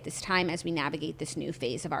privacy at this time as we navigate this new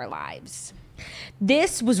phase of our lives."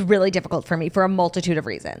 This was really difficult for me for a multitude of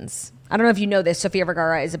reasons. I don't know if you know this. Sofia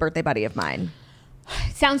Vergara is a birthday buddy of mine.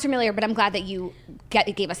 Sounds familiar, but I'm glad that you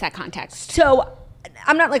gave us that context. So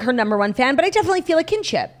I'm not like her number one fan, but I definitely feel a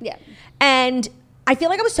kinship. Yeah. And I feel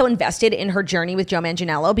like I was so invested in her journey with Joe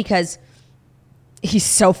Manganiello because he's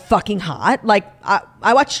so fucking hot. Like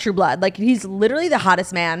I watched True Blood. Like he's literally the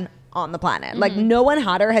hottest man on the planet. Like no one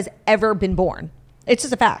hotter has ever been born. It's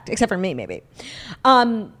just a fact, except for me maybe.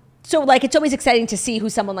 So like it's always exciting to see who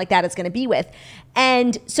someone like that is going to be with.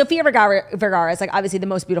 And Sofia Vergara is like obviously the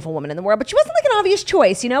most beautiful woman in the world, but she wasn't like an obvious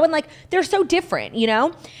choice, you know? And like they're so different, you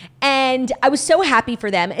know? And I was so happy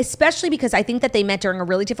for them, especially because I think that they met during a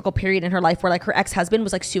really difficult period in her life where like her ex-husband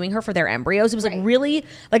was like suing her for their embryos. It was like really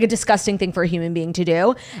like a disgusting thing for a human being to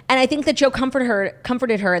do. And I think that Joe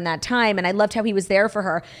comforted her in that time, and I loved how he was there for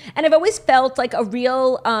her. And I've always felt like a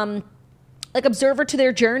real like observer to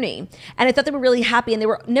their journey. And I thought they were really happy, and they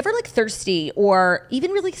were never like thirsty or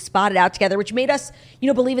even really spotted out together, which made us, you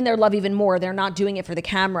know, believe in their love even more. They're not doing it for the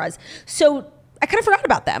cameras. So I kind of forgot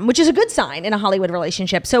about them, which is a good sign in a Hollywood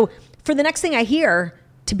relationship. So for the next thing I hear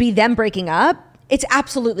to be them breaking up, it's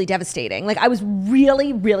absolutely devastating. Like I was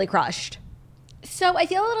really, really crushed. So I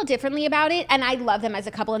feel a little differently about it, and I love them as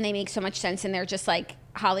a couple, and they make so much sense, and they're just like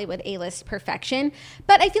Hollywood A-list perfection.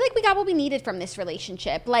 But I feel like we got what we needed from this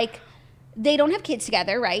relationship. Like, They don't have kids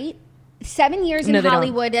together, right? 7 years in No, they don't.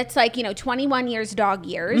 Hollywood, that's like, 21 years dog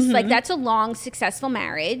years. Like, that's a long, successful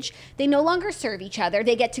marriage. They no longer serve each other.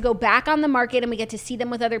 They get to go back on the market and we get to see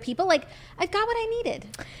them with other people. Like, I've got what I needed.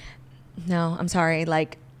 No, I'm sorry.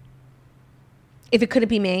 Like, if it couldn't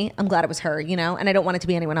be me, I'm glad it was her, and I don't want it to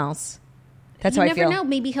be anyone else. That's how I You feel. never know.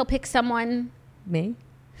 Maybe he'll pick someone Me?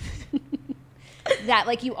 that,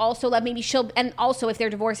 like, you also love. Maybe she'll, and also if they're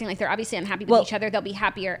divorcing, like, they're obviously unhappy with each other, they'll be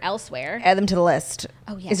happier elsewhere. Add them to the list.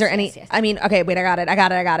 Oh, yes, Is there any? yes. I mean, okay, wait, I got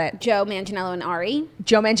it. Joe Manganiello and Ari.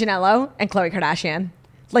 Joe Manganiello and Khloe Kardashian.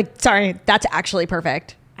 Like, sorry, that's actually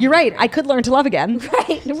perfect. You're right. I could learn to love again.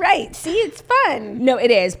 Right. See, it's fun. No, it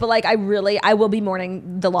is. But like, I will be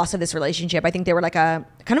mourning the loss of this relationship. I think they were like a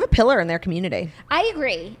kind of a pillar in their community. I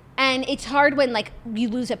agree. And it's hard when, like, you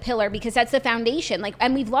lose a pillar because that's the foundation. Like,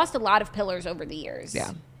 and we've lost a lot of pillars over the years.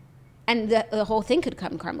 Yeah. And the whole thing could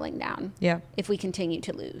come crumbling down. Yeah. If we continue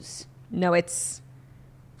to lose. No, it's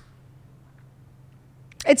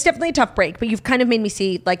definitely a tough break, but you've kind of made me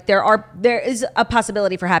see like there is a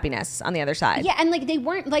possibility for happiness on the other side. Yeah, and like they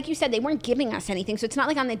weren't, like you said, they weren't giving us anything. So it's not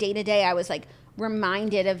like on the day to day I was like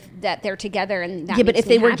reminded of that they're together and that. Yeah, but makes if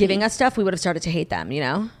they me were happy. giving us stuff, we would have started to hate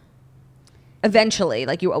them, Eventually,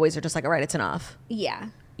 like you always are just like, all right, it's enough. Yeah.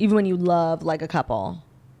 Even when you love like a couple.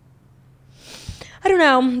 I don't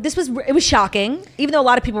know. It was shocking. Even though a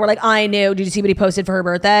lot of people were like, I knew. Did you see what he posted for her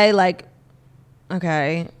birthday? Like,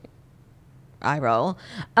 okay. Eye roll.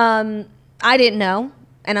 I didn't know,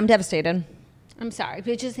 and I'm devastated. I'm sorry,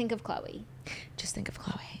 but just think of Khloe. Just think of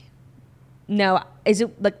Khloe. No, is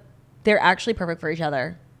it like they're actually perfect for each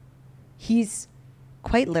other? He's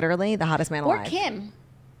quite literally the hottest man Or alive. Kim.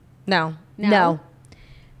 No.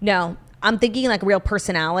 I'm thinking like real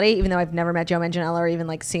personality, even though I've never met Joe Manganiello or even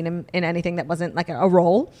like seen him in anything that wasn't like a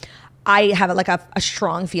role. I have like a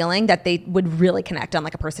strong feeling that they would really connect on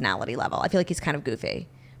like a personality level. I feel like he's kind of goofy,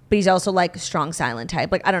 but he's also like strong silent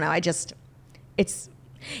type. Like, I don't know.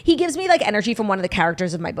 He gives me like energy from one of the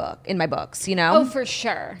characters in my books, Oh, for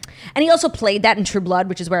sure. And he also played that in True Blood,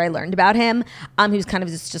 which is where I learned about him. He was kind of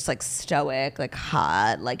just like stoic, like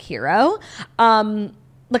hot, like hero.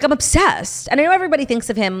 Like I'm obsessed. And I know everybody thinks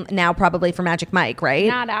of him now probably for Magic Mike, right?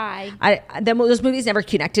 Not I. Those movies never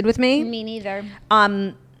connected with me. Me neither.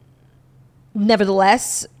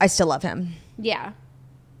 Nevertheless, I still love him. Yeah.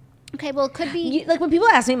 Okay, well, it could be. Like when people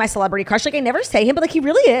ask me my celebrity crush, like I never say him, but like he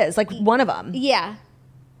really is like one of them. Yeah.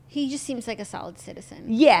 He just seems like a solid citizen.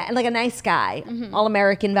 Yeah, and like a nice guy. All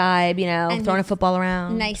American vibe, And throwing a football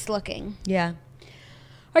around. Nice looking. Yeah,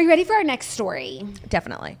 Are you ready for our next story?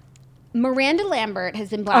 definitely. Miranda Lambert has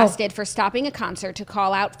been blasted for stopping a concert to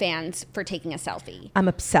call out fans for taking a selfie. I'm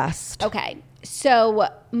obsessed. Okay, so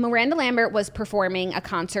Miranda Lambert was performing a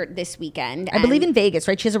concert this weekend. I believe in Vegas,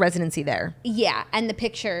 right? She has a residency there. Yeah, and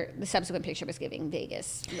the subsequent picture was giving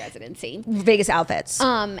Vegas residency. Vegas outfits.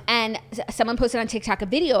 And someone posted on TikTok a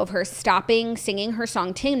video of her stopping singing her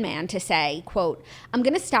song Tin Man to say, quote, "I'm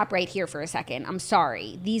going to stop right here for a second. I'm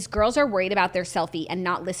sorry. These girls are worried about their selfie and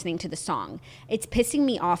not listening to the song. It's pissing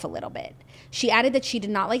me off a little bit." She added that she did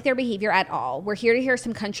not like their behavior at all. "We're here to hear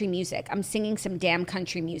some country music. I'm singing some damn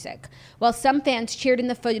country music." While some fans cheered in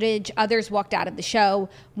the footage, others walked out of the show.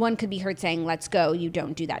 One could be heard saying, "Let's go. You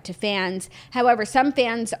don't do that to fans." However, some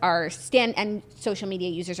fans and social media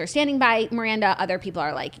users are standing by Miranda. Other people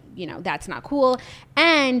are like, that's not cool.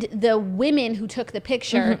 And the women who took the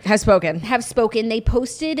picture Have spoken. They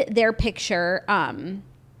posted their picture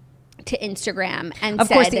to Instagram and Of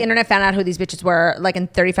course, the internet found out who these bitches were like in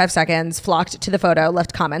 35 seconds, flocked to the photo,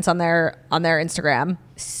 left comments on their Instagram.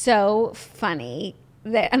 So funny.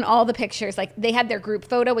 And all the pictures, like they had their group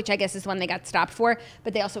photo, which I guess is one they got stopped for,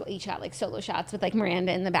 but they also each got like solo shots with like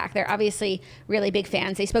Miranda in the back. They're obviously really big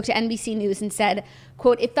fans. They spoke to NBC News and said,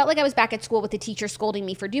 quote, "It felt like I was back at school with the teacher scolding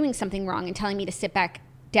me for doing something wrong and telling me to sit back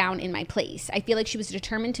down in my place. I feel like she was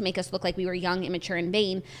determined to make us look like we were young, immature, and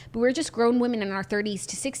vain, but we were just grown women in our 30s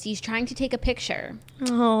to 60s trying to take a picture."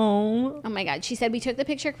 Oh my God. She said, "We took the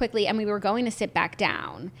picture quickly and we were going to sit back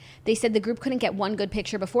down." They said the group couldn't get one good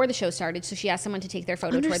picture before the show started, so she asked someone to take their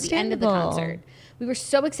photo toward the end of the concert. "We were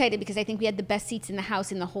so excited because I think we had the best seats in the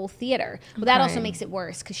house in the whole theater." Well, that also makes it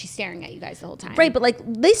worse because she's staring at you guys the whole time. Right, but like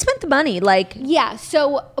they spent the money. Like, yeah.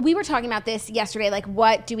 So we were talking about this yesterday. Like,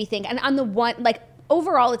 what do we think? And on the one, like,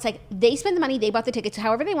 overall, it's like they spend the money, they bought the tickets.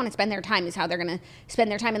 However they want to spend their time is how they're going to spend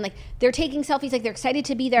their time. And like they're taking selfies, like they're excited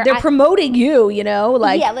to be there. they're promoting you,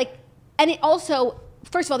 like. Yeah, like, and it also,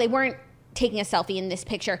 first of all, they weren't taking a selfie in this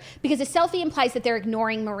picture because a selfie implies that they're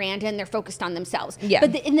ignoring Miranda and they're focused on themselves. Yeah.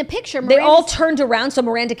 But in the picture, They Miranda's all turned around so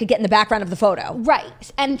Miranda could get in the background of the photo. right.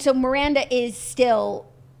 And so Miranda is still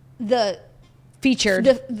the featured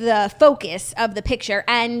the focus of the picture,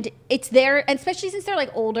 and it's there, and especially since they're like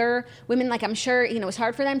older women, like I'm sure it's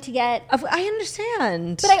hard for them to get. I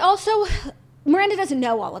understand, but I also, Miranda doesn't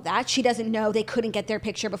know all of that. She doesn't know they couldn't get their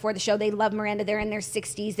picture before the show. They love Miranda. They're in their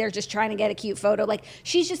 60s. They're just trying to get a cute photo. Like,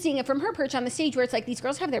 she's just seeing it from her perch on the stage, where it's like, these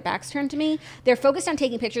girls have their backs turned to me. They're focused on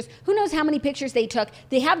taking pictures. Who knows how many pictures they took?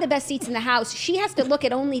 They have the best seats in the house. She has to look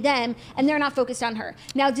at only them, and they're not focused on her.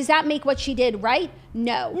 Now, does that make what she did right?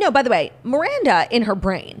 No. No, by the way, Miranda in her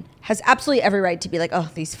brain has absolutely every right to be like,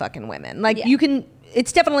 oh, these fucking women. Like, you can,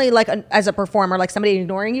 it's definitely like, as a performer, like somebody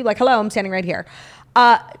ignoring you, like, hello, I'm standing right here.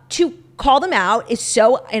 To call them out is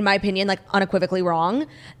so, in my opinion, like unequivocally wrong.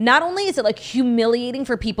 Not only is it like humiliating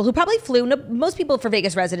for people who probably flew, most people for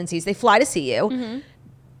Vegas residencies, they fly to see you,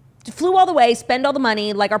 flew all the way, spend all the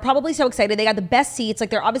money, like are probably so excited. They got the best seats.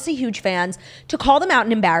 Like they're obviously huge fans. To call them out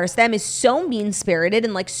and embarrass them is so mean-spirited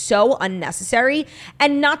and like so unnecessary.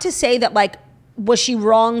 And not to say that like, was she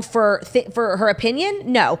wrong for her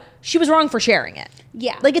opinion? No, she was wrong for sharing it.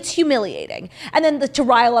 Yeah. Like, it's humiliating. And then to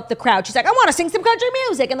rile up the crowd, she's like, I want to sing some country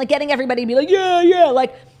music. And like getting everybody to be like, yeah.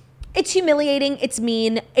 Like, it's humiliating. It's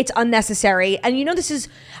mean. It's unnecessary. And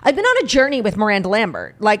I've been on a journey with Miranda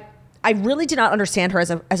Lambert. Like, I really did not understand her as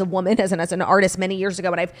a woman, as an artist many years ago.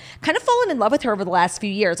 And I've kind of fallen in love with her over the last few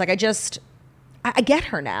years. Like, I get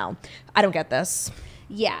her now. I don't get this.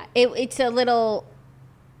 Yeah. It's a little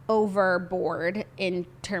overboard in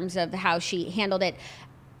terms of how she handled it.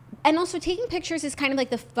 And also, taking pictures is kind of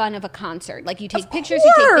like the fun of a concert. Like, you take pictures,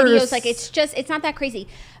 you take videos. Like, it's not that crazy.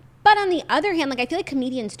 But on the other hand, like, I feel like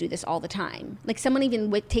comedians do this all the time. Like, someone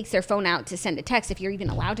even takes their phone out to send a text, if you're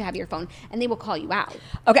even allowed to have your phone, and they will call you out.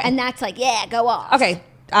 Okay. And that's like, yeah, go off. Okay.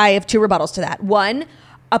 I have two rebuttals to that. One,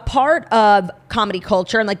 a part of comedy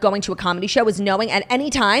culture and like going to a comedy show is knowing at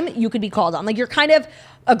any time you could be called on. Like, you're kind of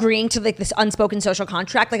agreeing to like this unspoken social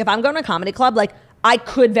contract. Like, if I'm going to a comedy club, like, I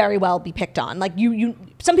could very well be picked on. Like,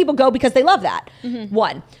 some people go because they love that.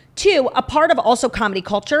 One. Two, a part of also comedy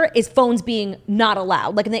culture is phones being not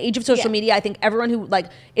allowed. Like, in the age of social media, I think everyone who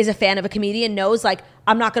like is a fan of a comedian knows, like,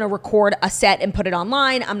 I'm not going to record a set and put it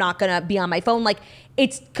online. I'm not going to be on my phone. Like,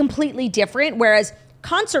 it's completely different. Whereas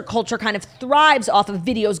concert culture kind of thrives off of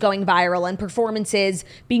videos going viral and performances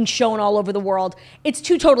being shown all over the world. It's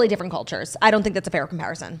two totally different cultures. I don't think that's a fair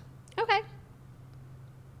comparison. Okay.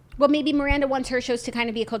 Well, maybe Miranda wants her shows to kind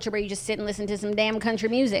of be a culture where you just sit and listen to some damn country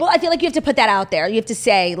music. Well, I feel like you have to put that out there. You have to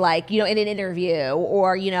say, like, in an interview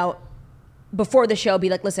or, before the show, be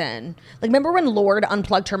like, listen. Like, remember when Lorde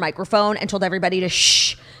unplugged her microphone and told everybody to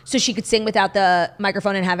shh so she could sing without the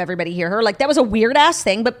microphone and have everybody hear her? Like, that was a weird-ass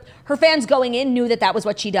thing, but her fans going in knew that was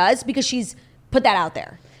what she does because she's put that out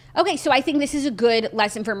there. Okay, so I think this is a good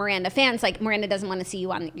lesson for Miranda fans. Like, Miranda doesn't want to see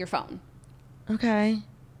you on your phone. Okay.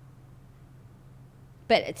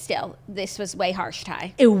 But it's still, this was way harsh,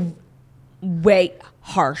 Ty. Way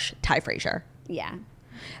harsh, Ty Frazier. Yeah.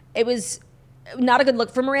 It was not a good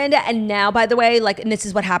look for Miranda. And now, by the way, like, and this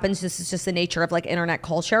is what happens, this is just the nature of like internet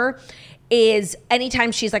culture, is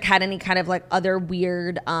anytime she's like had any kind of like other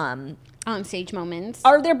weird on stage moments,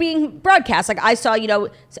 are there being broadcast. Like, I saw,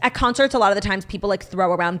 at concerts, a lot of the times people like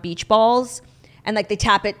throw around beach balls and like they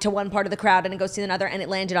tap it to one part of the crowd and it goes to another, and it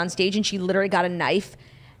landed on stage and she literally got a knife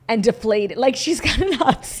and deflated. Like, she's kind of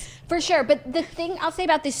nuts. For sure. But the thing I'll say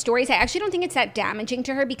about this story is I actually don't think it's that damaging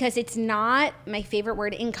to her because it's not, my favorite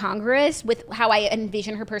word, incongruous with how I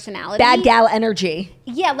envision her personality. Bad gal energy.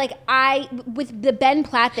 Yeah, like with the Ben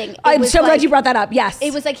Platt thing. I'm so glad you brought that up. Yes.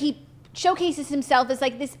 It was like he showcases himself as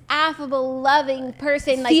like this affable, loving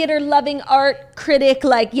person, like theater loving art critic,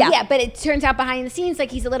 like yeah. But it turns out behind the scenes,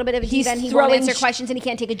 like he's a little bit of a diva and he won't answer questions and he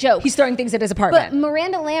can't take a joke. He's throwing things at his apartment. But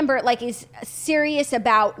Miranda Lambert like is serious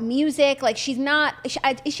about music. Like she's not.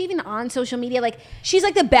 Is she even on social media? Like she's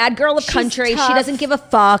like the bad girl of country. Tough. She doesn't give a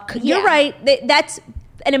fuck. Yeah. You're right. That's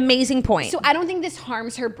an amazing point. So I don't think this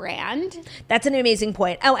harms her brand. That's an amazing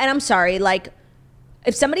point. Oh, and I'm sorry, like,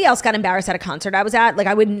 if somebody else got embarrassed at a concert I was at, like,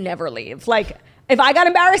 I would never leave. Like, if I got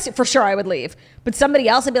embarrassed, for sure I would leave. But somebody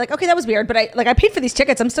else, I'd be like, okay, that was weird, but I paid for these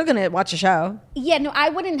tickets. I'm still gonna watch a show. Yeah, no, I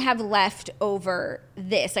wouldn't have left over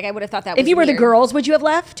this. Like, I would have thought that was If you were weird. the girls, would you have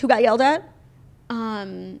left? Who got yelled at?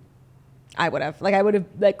 I would have. Like, I would have,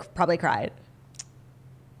 like, probably cried.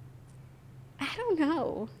 I don't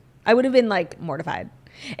know. I would have been, like, mortified.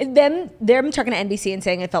 And them talking to NBC and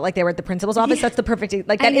saying it felt like they were at the principal's office. Yeah. That's the perfect,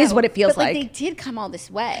 like, that is what it feels but, like. They did come all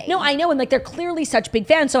this way. No, I know. And like, they're clearly such big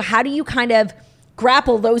fans. So how do you kind of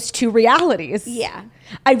grapple those two realities. Yeah.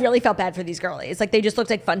 I really felt bad for these girlies. Like, they just looked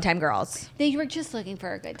like fun time girls. They were just looking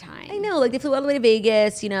for a good time. I know, like, they flew all the way to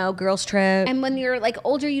Vegas, you know, girls trip. And when you're like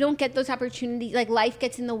older, you don't get those opportunities. Like, life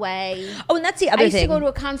gets in the way. Oh, and that's the other I used thing. to go to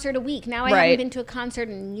a concert a week. Now I haven't been to a concert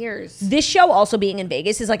in years. This show also being in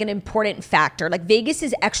Vegas is like an important factor. Like, Vegas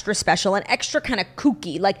is extra special and extra kind of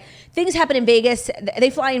kooky. Like, things happen in Vegas. They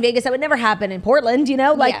fly in Vegas. That would never happen in Portland, you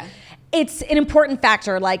know? Like, it's an important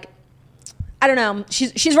factor. Like, I don't know.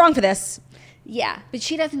 She's wrong for this. Yeah, but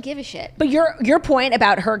she doesn't give a shit. But your point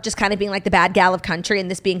about her just kind of being like the bad gal of country and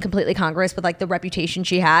this being completely congruous with like the reputation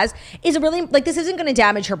she has is really like, this isn't going to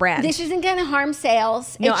damage her brand. This isn't going to harm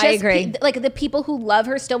sales. No, it's I just agree. like the people who love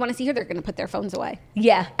her still want to see her. They're going to put their phones away.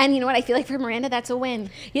 Yeah. And you know what? I feel like for Miranda, that's a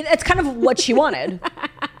win. Yeah, that's kind of what she wanted.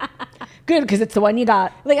 Good, because it's the one you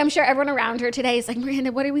got. Like, I'm sure everyone around her today is like,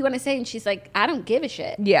 Miranda, what do we want to say? And she's like, I don't give a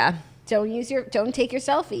shit. Yeah. Don't take your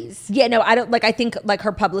selfies. Yeah, no, I don't, like, I think, like,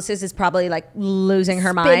 her publicist is probably, like, losing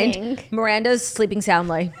her mind. Miranda's sleeping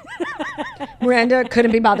soundly. Miranda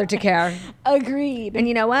couldn't be bothered to care. Agreed. And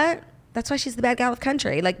you know what? That's why she's the bad gal of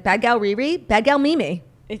country. Like, bad gal Riri, bad gal Mimi.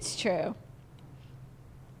 It's true.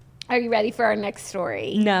 Are you ready for our next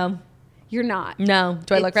story? No. You're not. No.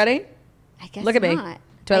 Do I look ready? I guess Look at me. not.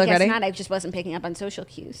 Do I look guess ready? not. I just wasn't picking up on social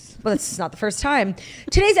cues. Well, this is not the first time.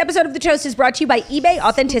 Today's episode of The Toast is brought to you by eBay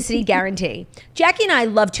Authenticity Guarantee. Jackie and I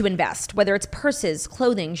love to invest, whether it's purses,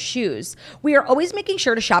 clothing, shoes. We are always making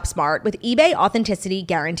sure to shop smart with eBay Authenticity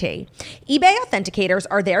Guarantee. eBay authenticators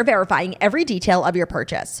are there verifying every detail of your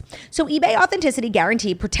purchase. So eBay Authenticity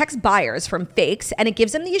Guarantee protects buyers from fakes, and it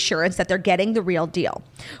gives them the assurance that they're getting the real deal.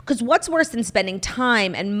 Because what's worse than spending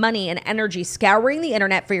time and money and energy scouring the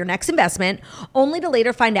internet for your next investment, only to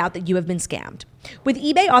later find out that you have been scammed? With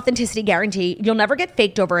eBay Authenticity Guarantee, you'll never get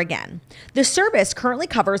faked over again. The service currently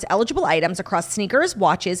covers eligible items across sneakers,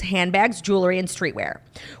 watches, handbags, jewelry, and streetwear.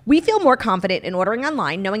 We feel more confident in ordering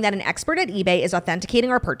online knowing that an expert at eBay is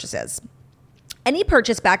authenticating our purchases. Any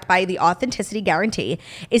purchase backed by the Authenticity Guarantee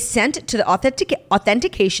is sent to the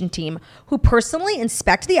authentication team, who personally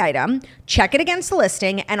inspect the item, check it against the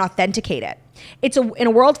listing, and authenticate it. In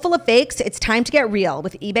a world full of fakes, it's time to get real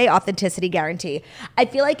with eBay Authenticity Guarantee. I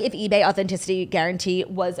feel like if eBay Authenticity Guarantee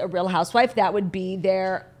was a Real Housewife, that would be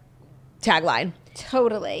their tagline.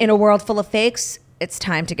 Totally. In a world full of fakes, it's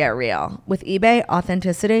time to get real with eBay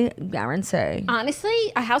Authenticity Guarantee.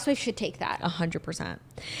 Honestly, a housewife should take that. 100%.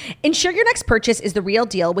 Ensure your next purchase is the real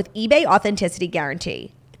deal with eBay Authenticity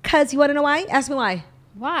Guarantee. Because you want to know why? Ask me why.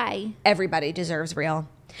 Why? Everybody deserves real.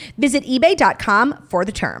 Visit ebay.com for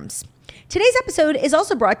the terms. Today's episode is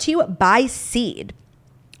also brought to you by Seed.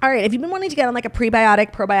 All right, if you've been wanting to get on like a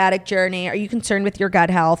prebiotic, probiotic journey, are you concerned with your gut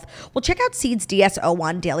health? Well, check out Seed's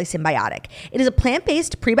DS-01 Daily Symbiotic. It is a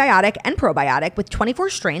plant-based prebiotic and probiotic with 24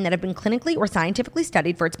 strains that have been clinically or scientifically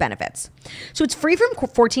studied for its benefits. So it's free from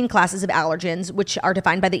 14 classes of allergens, which are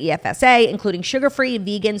defined by the EFSA, including sugar-free,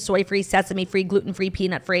 vegan, soy-free, sesame-free, gluten-free,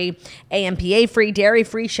 peanut-free, AMPA-free,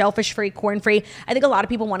 dairy-free, shellfish-free, corn-free. I think a lot of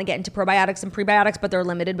people want to get into probiotics and prebiotics, but they're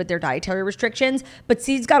limited with their dietary restrictions. But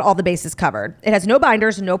Seed's got all the bases covered. It has no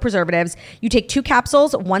binders, no preservatives. You take 2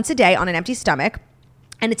 capsules once a day on an empty stomach,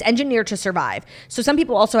 and it's engineered to survive. So some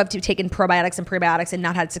people also have taken probiotics and prebiotics and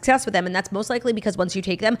not had success with them, and that's most likely because once you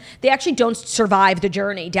take them, they actually don't survive the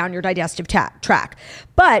journey down your digestive tract.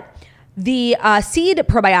 But the Seed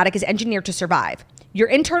probiotic is engineered to survive your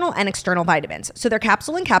internal and external vitamins. So their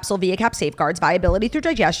capsule and capsule via cap safeguards viability through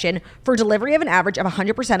digestion for delivery of an average of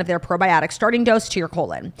 100% of their probiotic starting dose to your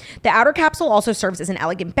colon. The outer capsule also serves as an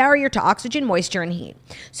elegant barrier to oxygen, moisture, and heat.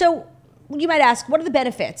 So you might ask, what are the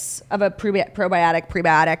benefits of a probiotic,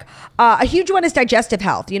 prebiotic? A huge one is digestive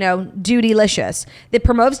health, you know, Dudylicious. It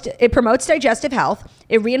promotes digestive health.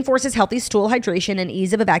 It reinforces healthy stool hydration and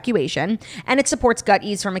ease of evacuation, and it supports gut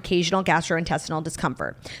ease from occasional gastrointestinal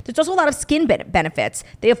discomfort. There's also a lot of skin benefits.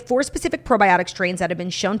 They have 4 specific probiotic strains that have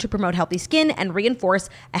been shown to promote healthy skin and reinforce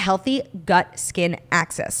a healthy gut-skin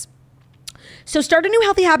axis. So start a new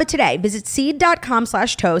healthy habit today. Visit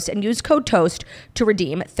seed.com/toast and use code TOAST to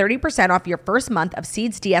redeem 30% off your first month of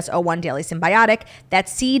Seed's DS-01 Daily Symbiotic.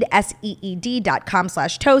 That's seed,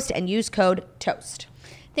 SEED.com/toast and use code TOAST.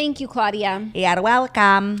 Thank you, Claudia. You're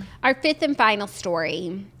welcome. Our 5th and final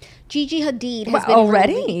story. Gigi Hadid has Well, been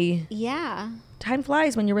already? Yeah. Time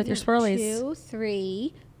flies when you're with your swirlies. 2,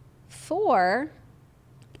 3, 4.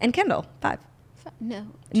 And Kendall, 5. No.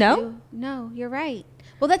 No? 2. No, you're right.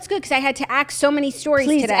 Well, that's good because I had to act so many stories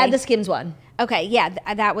Please today. add the Skims one. Okay, yeah,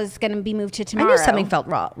 that was going to be moved to tomorrow. I knew something felt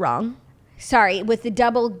wrong. Sorry, with the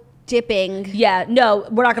double dipping. Yeah, no,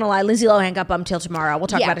 we're not gonna lie. Lindsay Lohan got bumped till tomorrow. We'll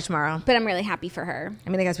talk Yeah, about it tomorrow. But I'm really happy for her. I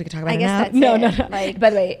mean, I guess we could talk about I it guess now. that's no, it. no. Like- By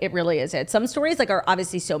the way, it really is it. Some stories like are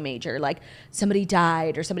obviously so major, like somebody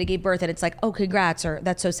died or somebody gave birth, and it's like, oh, congrats, or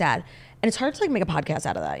that's so sad, and it's hard to like make a podcast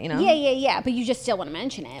out of that, you know? Yeah. But you just still want to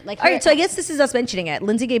mention it. Like, All right, so I guess this is us mentioning it.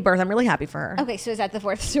 Lindsay gave birth. I'm really happy for her. Okay, so is that the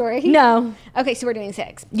 4th story? No. Okay, so we're doing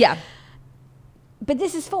 6. Yeah. But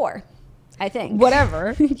this is 4, I think.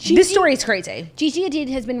 Whatever. This story is crazy. Gigi Hadid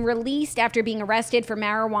has been released after being arrested for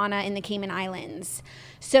marijuana in the Cayman Islands.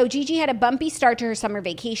 So Gigi had a bumpy start to her summer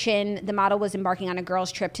vacation. The model was embarking on a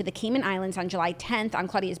girls' trip to the Cayman Islands on July 10th on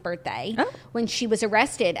Claudia's birthday when she was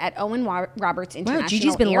arrested at Owen Roberts International Wow,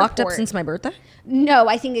 Gigi's been Airport. locked up since my birthday? No,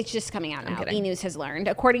 I think it's just coming out now. kidding. E-News has learned.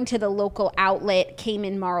 According to the local outlet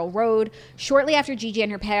Cayman Marl Road, shortly after Gigi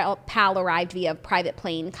and her pal arrived via private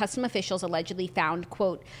plane, custom officials allegedly found,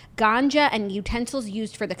 quote, ganja and utensils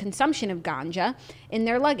used for the consumption of ganja in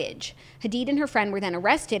their luggage. Hadid and her friend were then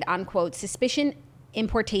arrested on, quote, suspicion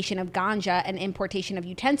importation of ganja and importation of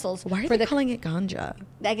utensils. Why are they calling it ganja?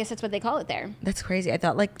 I guess that's what they call it there. That's crazy. I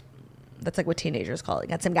thought like that's like what teenagers call it.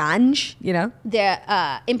 Got some ganj, you know?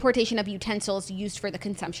 The importation of utensils used for the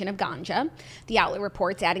consumption of ganja. The outlet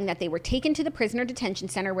reports adding that they were taken to the prisoner detention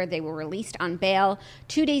center where they were released on bail.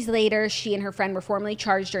 2 days later, she and her friend were formally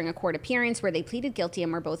charged during a court appearance where they pleaded guilty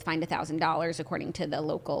and were both fined $1,000, according to the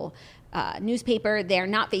local newspaper. They are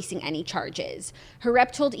not facing any charges. Her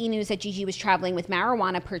rep told E! News that Gigi was traveling with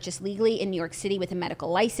marijuana purchased legally in New York City with a medical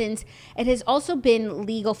license. It has also been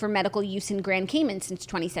legal for medical use in Grand Cayman since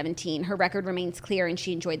 2017. Her record remains clear and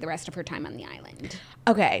she enjoyed the rest of her time on the island.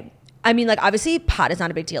 Okay. I mean, like, obviously pot is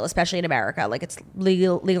not a big deal, especially in America. Like, it's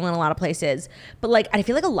legal in a lot of places. But, like, I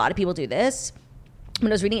feel like a lot of people do this.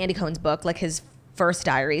 When I was reading Andy Cohen's book, like, his first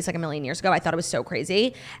diaries, like, a million years ago, I thought it was so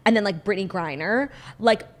crazy. And then, like, Brittany Griner,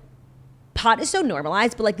 like, pot is so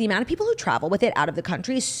normalized, but, like, the amount of people who travel with it out of the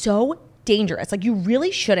country is so dangerous. Like, you really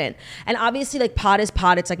shouldn't. And obviously, like, pot is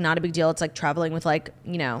pot. It's, like, not a big deal. It's, like, traveling with, like,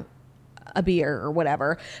 you know, a beer or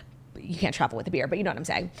whatever. You can't travel with a beer, but you know what I'm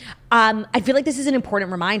saying. I feel like this is an important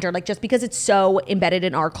reminder. Like, just because it's so embedded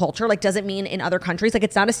in our culture, like, doesn't mean in other countries, like,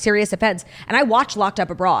 it's not a serious offense. And I watch Locked Up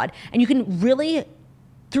Abroad, and you can really,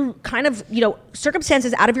 through kind of, you know,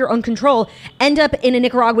 circumstances out of your own control, end up in a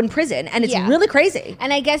Nicaraguan prison. And it's really crazy.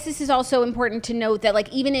 And I guess this is also important to note that, like,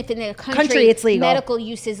 even if in a country it's legal, medical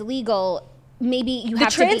use is legal, maybe you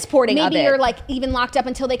have transporting to be, of maybe it. you're like even locked up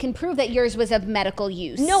until they can prove that yours was of medical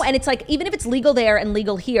use. No, and it's like, even if it's legal there and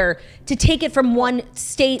legal here, to take it from one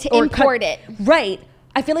state to or import it. Right.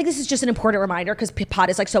 I feel like this is just an important reminder because pot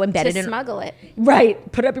is like so embedded To in smuggle it.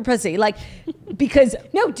 Right. Put it up your pussy. Like, because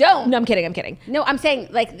No, don't. No, I'm kidding. No, I'm saying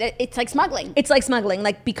like it's like smuggling. It's like smuggling.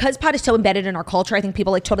 Like, because pot is so embedded in our culture, I think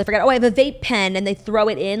people like totally forget, oh, I have a vape pen, and they throw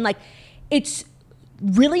it in. Like, it's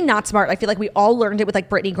really not smart. I feel like we all learned it with like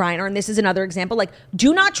Brittany Griner, and this is another example. Like,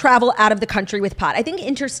 do not travel out of the country with pot. I think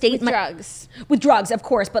interstate With drugs. With drugs, of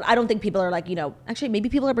course, but I don't think people are like, you know, actually maybe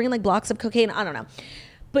people are bringing like blocks of cocaine. I don't know.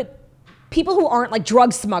 But people who aren't like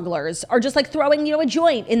drug smugglers are just like throwing, you know, a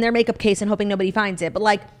joint in their makeup case and hoping nobody finds it. But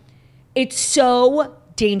like, it's so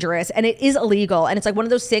dangerous and it is illegal. And it's like one of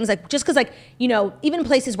those things, like, just because, like, you know, even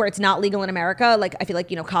places where it's not legal in America, like, I feel like,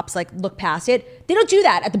 you know, cops like look past it. They don't do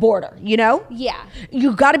that at the border, you know? Yeah.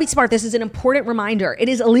 You got to be smart. This is an important reminder. It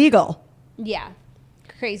is illegal. Yeah.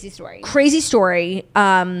 Crazy story. Crazy story.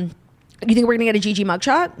 You think we're going to get a Gigi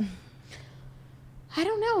mugshot? I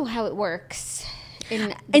don't know how it works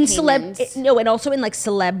in celeb, no, and also in like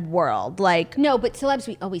celeb world, like, No, but celebs,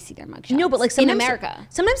 we always see their mugshots. no, but like in sometimes, America.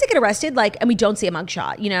 sometimes they get arrested, like, and we don't see a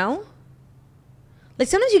mugshot, you know? Like,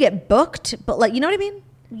 sometimes you get booked, but like, you know what I mean?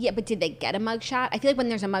 Yeah, but did they get a mugshot? I feel like when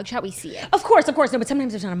there's a mugshot, we see it. Of course, no, but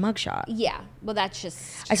sometimes there's not a mugshot. Yeah, well, that's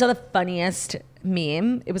just... I saw the funniest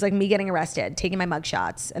meme. It was like me getting arrested, taking my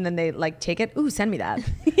mugshots, and then they like take it. Ooh, send me that.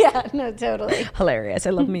 Yeah, no, totally. Hilarious.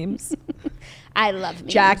 I love memes. I love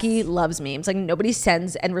memes. Jackie loves memes. Like, nobody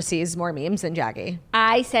sends and receives more memes than Jackie.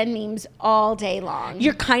 I send memes all day long.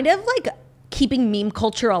 You're kind of like keeping meme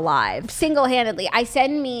culture alive. Single-handedly. I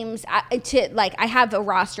send memes to, like, I have a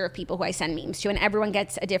roster of people who I send memes to, and everyone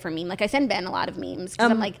gets a different meme. Like, I send Ben a lot of memes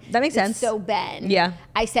because I'm like, that makes it's sense. so Ben. Yeah.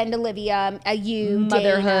 I send Olivia, you,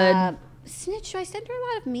 Motherhood. Dana. Snitch, do I send her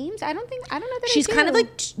a lot of memes? I don't know that She's I do. kind of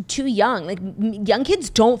like too young. Like, young kids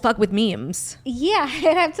don't fuck with memes. Yeah,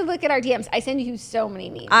 I'd have to look at our DMs. I send you so many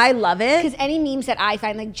memes. I love it. Because any memes that I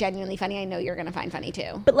find like genuinely funny, I know you're going to find funny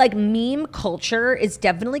too. But like, meme culture is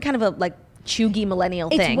definitely kind of a like chuggy millennial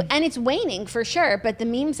thing. And it's waning for sure, but the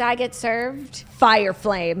memes I get served, Fire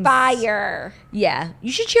flames. fire. Yeah.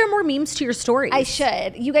 You should share more memes to your stories. I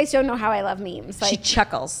should. You guys don't know how I love memes. She Like,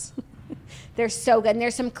 chuckles. They're so good. And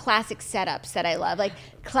there's some classic setups that I love, like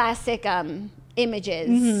classic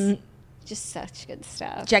images. Just such good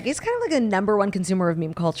stuff. Jackie's kind of like a number one consumer of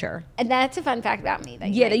meme culture. And that's a fun fact about me. That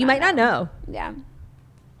You might not know. Yeah.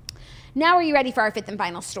 Now, are you ready for our fifth and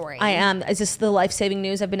final story? I am. Is this the life-saving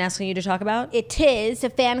news I've been asking you to talk about? It is. A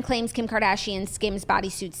fan claims Kim Kardashian's Skims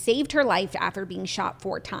bodysuit saved her life after being shot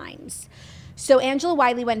 4 times. So Angela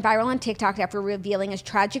Wiley went viral on TikTok after revealing a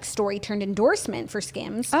tragic story turned endorsement for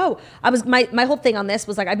Skims. Oh, my whole thing on this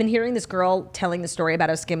was like, I've been hearing this girl telling the story about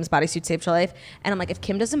how Skims bodysuit saved her life, and I'm like, if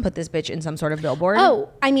Kim doesn't put this bitch in some sort of billboard. Oh,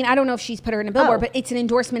 I mean, I don't know if she's put her in a billboard, Oh. but it's an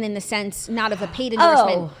endorsement in the sense, not of a paid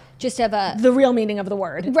endorsement, just of a... The real meaning of the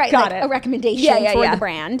word. Right, Got like it. a recommendation for the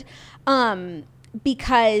brand.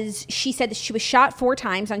 Because she said that she was shot 4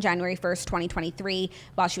 times on January 1st, 2023,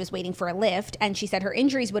 while she was waiting for a lift. And she said her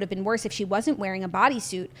injuries would have been worse if she wasn't wearing a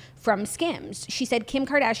bodysuit from Skims. She said, Kim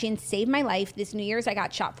Kardashian saved my life. This New Year's, I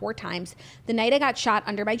got shot 4 times. The night I got shot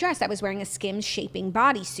under my dress, I was wearing a Skims shaping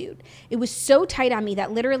bodysuit. It was so tight on me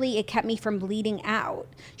that literally it kept me from bleeding out.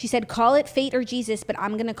 She said, call it fate or Jesus, but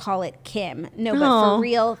I'm going to call it Kim. No, but Aw. for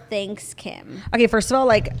real, thanks, Kim. Okay, first of all,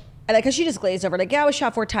 like how she just glazed over. Like, yeah, I was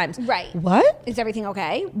shot 4 times. Right. What? Is everything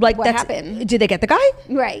okay? Like, what happened? Did they get the guy?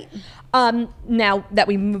 Right. Now that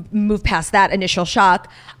we move past that initial shock,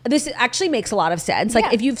 this actually makes a lot of sense. Like,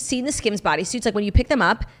 Yeah. if you've seen the Skims bodysuits, like when you pick them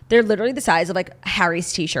up, they're literally the size of like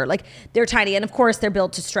Harry's t-shirt. Like, they're tiny, and of course they're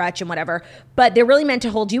built to stretch and whatever, but they're really meant to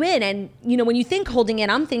hold you in. And you know, when you think holding in,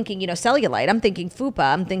 I'm thinking, you know, cellulite, I'm thinking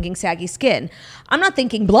fupa, I'm thinking saggy skin. I'm not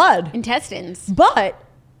thinking blood, Intestines. but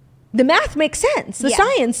the math makes sense. The Yeah.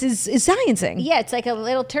 science is sciencing. Yeah, it's like a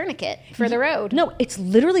little tourniquet for the road. No, it's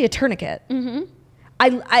literally a tourniquet. Mm-hmm.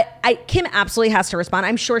 Kim absolutely has to respond.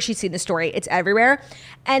 I'm sure she's seen the story. It's everywhere.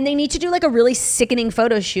 And they need to do like a really sickening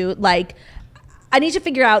photo shoot. Like, I need to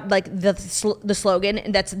figure out like the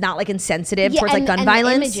slogan that's not like insensitive towards like gun and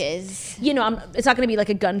violence. The images. You know, it's not going to be like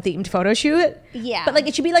a gun themed photo shoot. Yeah. But like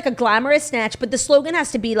it should be like a glamorous snatch. But the slogan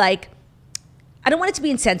has to be like, I don't want it to be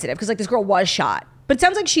insensitive because like this girl was shot. But it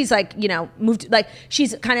sounds like she's like, you know, moved, like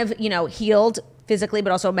she's kind of, you know, healed physically,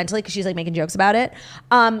 but also mentally because she's like making jokes about it.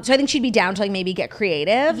 So I think she'd be down to like maybe get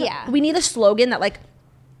creative. Yeah. We need a slogan that like,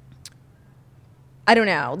 I don't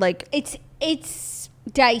know, like. It's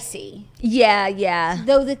dicey. Yeah.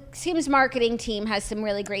 Though the Skims marketing team has some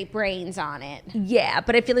really great brains on it. Yeah,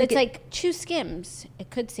 but I feel like. It's like, choose Skims. It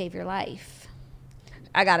could save your life.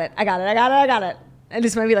 I got it. And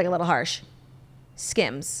this might be like a little harsh.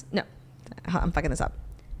 Skims. No, I'm fucking this up.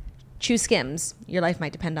 Choose Skims. Your life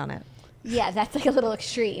might depend on it. Yeah, that's like a little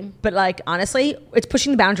extreme. But like, honestly, it's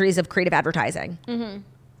pushing the boundaries of creative advertising. Mm-hmm.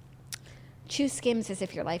 Choose Skims as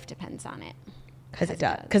if your life depends on it. Because it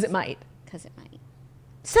does. Because it might. Because it might.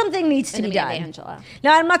 Something needs to In the be name of done. Angela.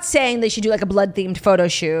 Now, I'm not saying they should do like a blood-themed photo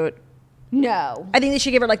shoot. No. I think they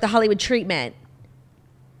should give her like the Hollywood treatment.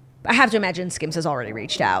 I have to imagine Skims has already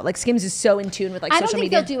reached out. Like Skims is so in tune with like I don't social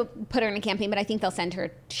think media. they'll put her in a campaign, but I think they'll send her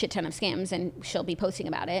a shit ton of Skims and she'll be posting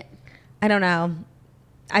about it. I don't know.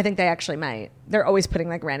 I think they actually might. They're always putting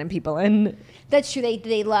like random people in. That's true.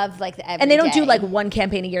 They love like the everyday. And they don't do like one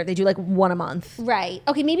campaign a year. They do like one a month. Right.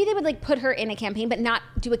 Okay, maybe they would like put her in a campaign, but not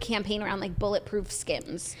do a campaign around like bulletproof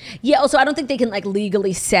Skims. Yeah, also I don't think they can like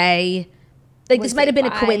legally say like Was this might have been a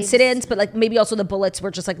it coincidence, but like maybe also the bullets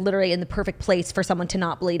were just like literally in the perfect place for someone to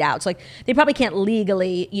not bleed out. So like they probably can't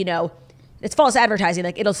legally, you know, it's false advertising,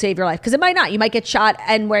 like it'll save your life. Because it might not. You might get shot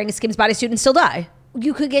and wearing a Skims bodysuit and still die.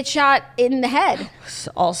 You could get shot in the head. It's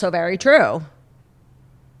also very true.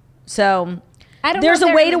 So I don't. there's know a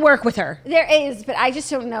if way they're- to work with her. There is, but I just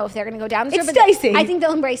don't know if they're going to go down this It's road. But dicey. I think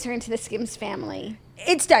they'll embrace her into the Skims family.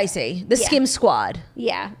 It's dicey. The Yeah. Skim Squad.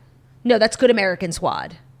 Yeah. No, that's Good American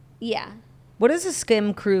Squad. Yeah. What is the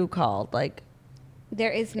Skim crew called? Like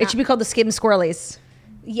There is not. it should be called the Skim Squirrelies.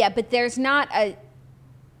 Yeah, but there's not an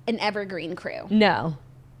evergreen crew. No.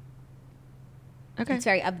 Okay. It's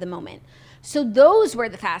very of the moment. So those were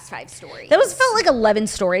the Fast Five stories. Those felt like 11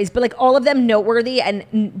 stories, but like all of them noteworthy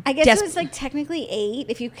and I guess it was like technically 8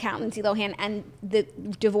 if you count Lindsay Lohan and the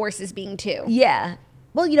divorces being 2. yeah.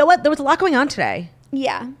 Well, you know what? There was a lot going on today.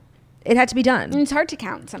 Yeah. It had to be done. And it's hard to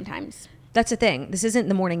count sometimes. That's the thing. This isn't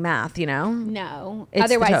the morning math, you know? No. It's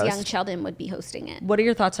the Otherwise, toast. Young Sheldon would be hosting it. What are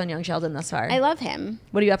your thoughts on Young Sheldon thus far? I love him.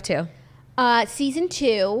 What are you up to? Season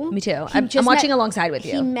 2. Me too. He I'm just watching alongside with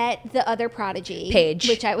He you. met the other prodigy. Paige.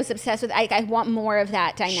 Which I was obsessed with. I want more of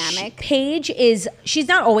that dynamic. Paige she's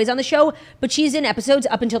not always on the show, but she's in episodes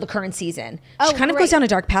up until the current season. She Oh, kind of great. goes down a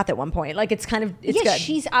dark path at one point. Like it's good.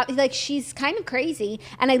 She's kind of crazy.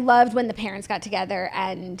 And I loved when the parents got together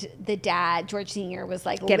and the dad, George Sr., was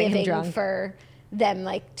like Getting him living drunk. for them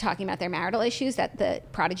like talking about their marital issues that the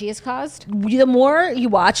Prodigy has caused. The more you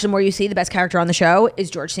watch, the more you see the best character on the show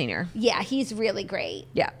is George Sr. Yeah, he's really great.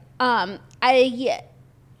 Yeah. I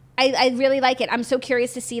really like it. I'm so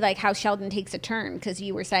curious to see like how Sheldon takes a turn, because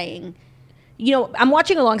you were saying, you know, I'm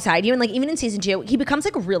watching alongside you, and like even in season 2, he becomes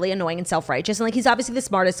like really annoying and self-righteous, and like he's obviously the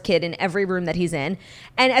smartest kid in every room that he's in.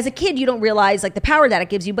 And as a kid, you don't realize like the power that it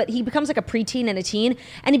gives you, but he becomes like a preteen and a teen,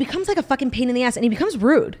 and he becomes like a fucking pain in the ass, and he becomes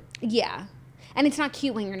rude. yeah. And it's not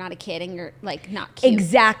cute when you're not a kid and you're like not cute.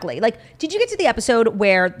 Exactly. Like, did you get to the episode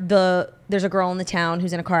where there's a girl in the town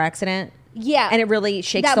who's in a car accident? Yeah. And it really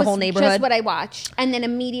shakes the whole neighborhood? That's just what I watched. And then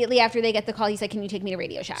immediately after they get the call, he's like, can you take me to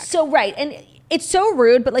Radio Shack? So, right. And it's so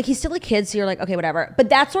rude, but like he's still a kid, so you're like, okay, whatever. But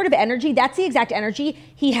that sort of energy, that's the exact energy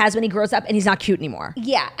he has when he grows up and he's not cute anymore.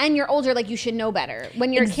 Yeah. And you're older, like you should know better.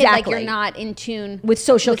 When you're a kid, like you're not in tune with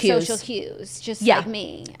social cues. Just like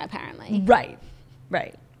me, apparently. Right.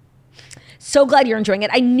 Right. So glad you're enjoying it.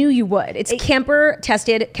 I knew you would. It's camper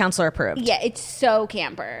tested, counselor approved. Yeah, it's so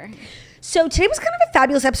camper. So today was kind of a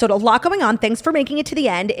fabulous episode. A lot going on. Thanks for making it to the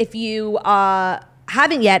end. If you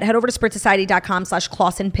haven't yet, head over to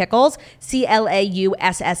spritsociety.com/Clausen Pickles,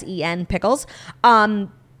 CLAUSSEN Pickles.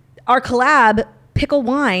 Our collab, Pickle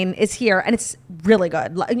Wine, is here, and it's really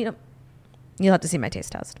good. You know, you'll have to see my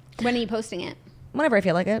taste test. When are you posting it? Whenever I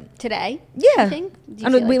feel like it. Today? Yeah. I think? I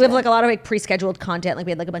mean, we have like a lot of like pre-scheduled content. Like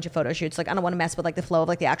we had like a bunch of photo shoots. Like I don't want to mess with like the flow of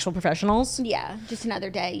like the actual professionals. Yeah, just another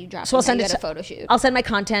day you drop. So I'll send you it had a photo shoot. I'll send my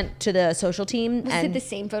content to the social team. Was it the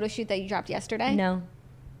same photo shoot that you dropped yesterday? No.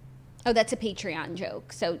 Oh, that's a Patreon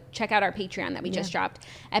joke. So check out our Patreon that we just dropped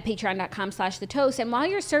at patreon.com/thetoast. And while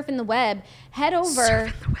you're surfing the web, head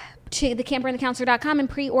over to thecamperandthecounselor.com and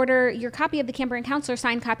pre-order your copy of The Camper and Counselor.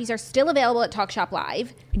 Signed copies are still available at Talk Shop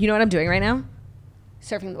Live. You know what I'm doing right now?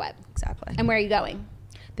 Surfing the web. Exactly. And where are you going?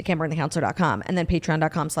 thecamperandthecounselor.com, and then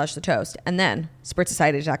patreon.com/thetoast, and then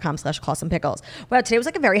spritsociety.com/Clausen Pickles. Wow, today was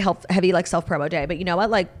like a very heavy like self-promo day, but you know what?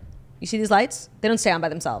 Like, you see these lights? They don't stay on by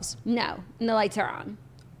themselves. No, and the lights are on.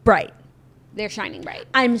 Bright. They're shining bright.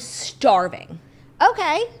 I'm starving.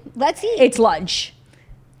 Okay, let's eat. It's lunch.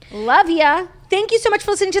 Love ya. Thank you so much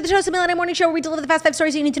for listening to the Toast of Millionaire Morning Show, where we deliver the fast 5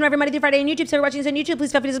 stories you need to know every Monday through Friday on YouTube. So if you're watching this on YouTube,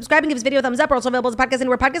 please feel free to subscribe and give this video a thumbs up. We're also available as a podcast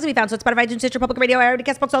anywhere podcasts can be found. So it's Spotify, iTunes, Stitcher, Public Radio, iHeartRadio,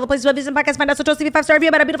 Castbox, all the places where videos and podcasts find us. So Toast, leave a 5-star review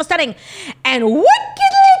about how beautiful, stunning, and wickedly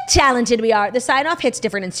talented we are. The sign-off hits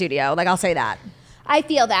different in studio. Like, I'll say that. I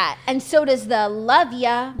feel that. And so does the love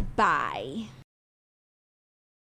ya. Bye.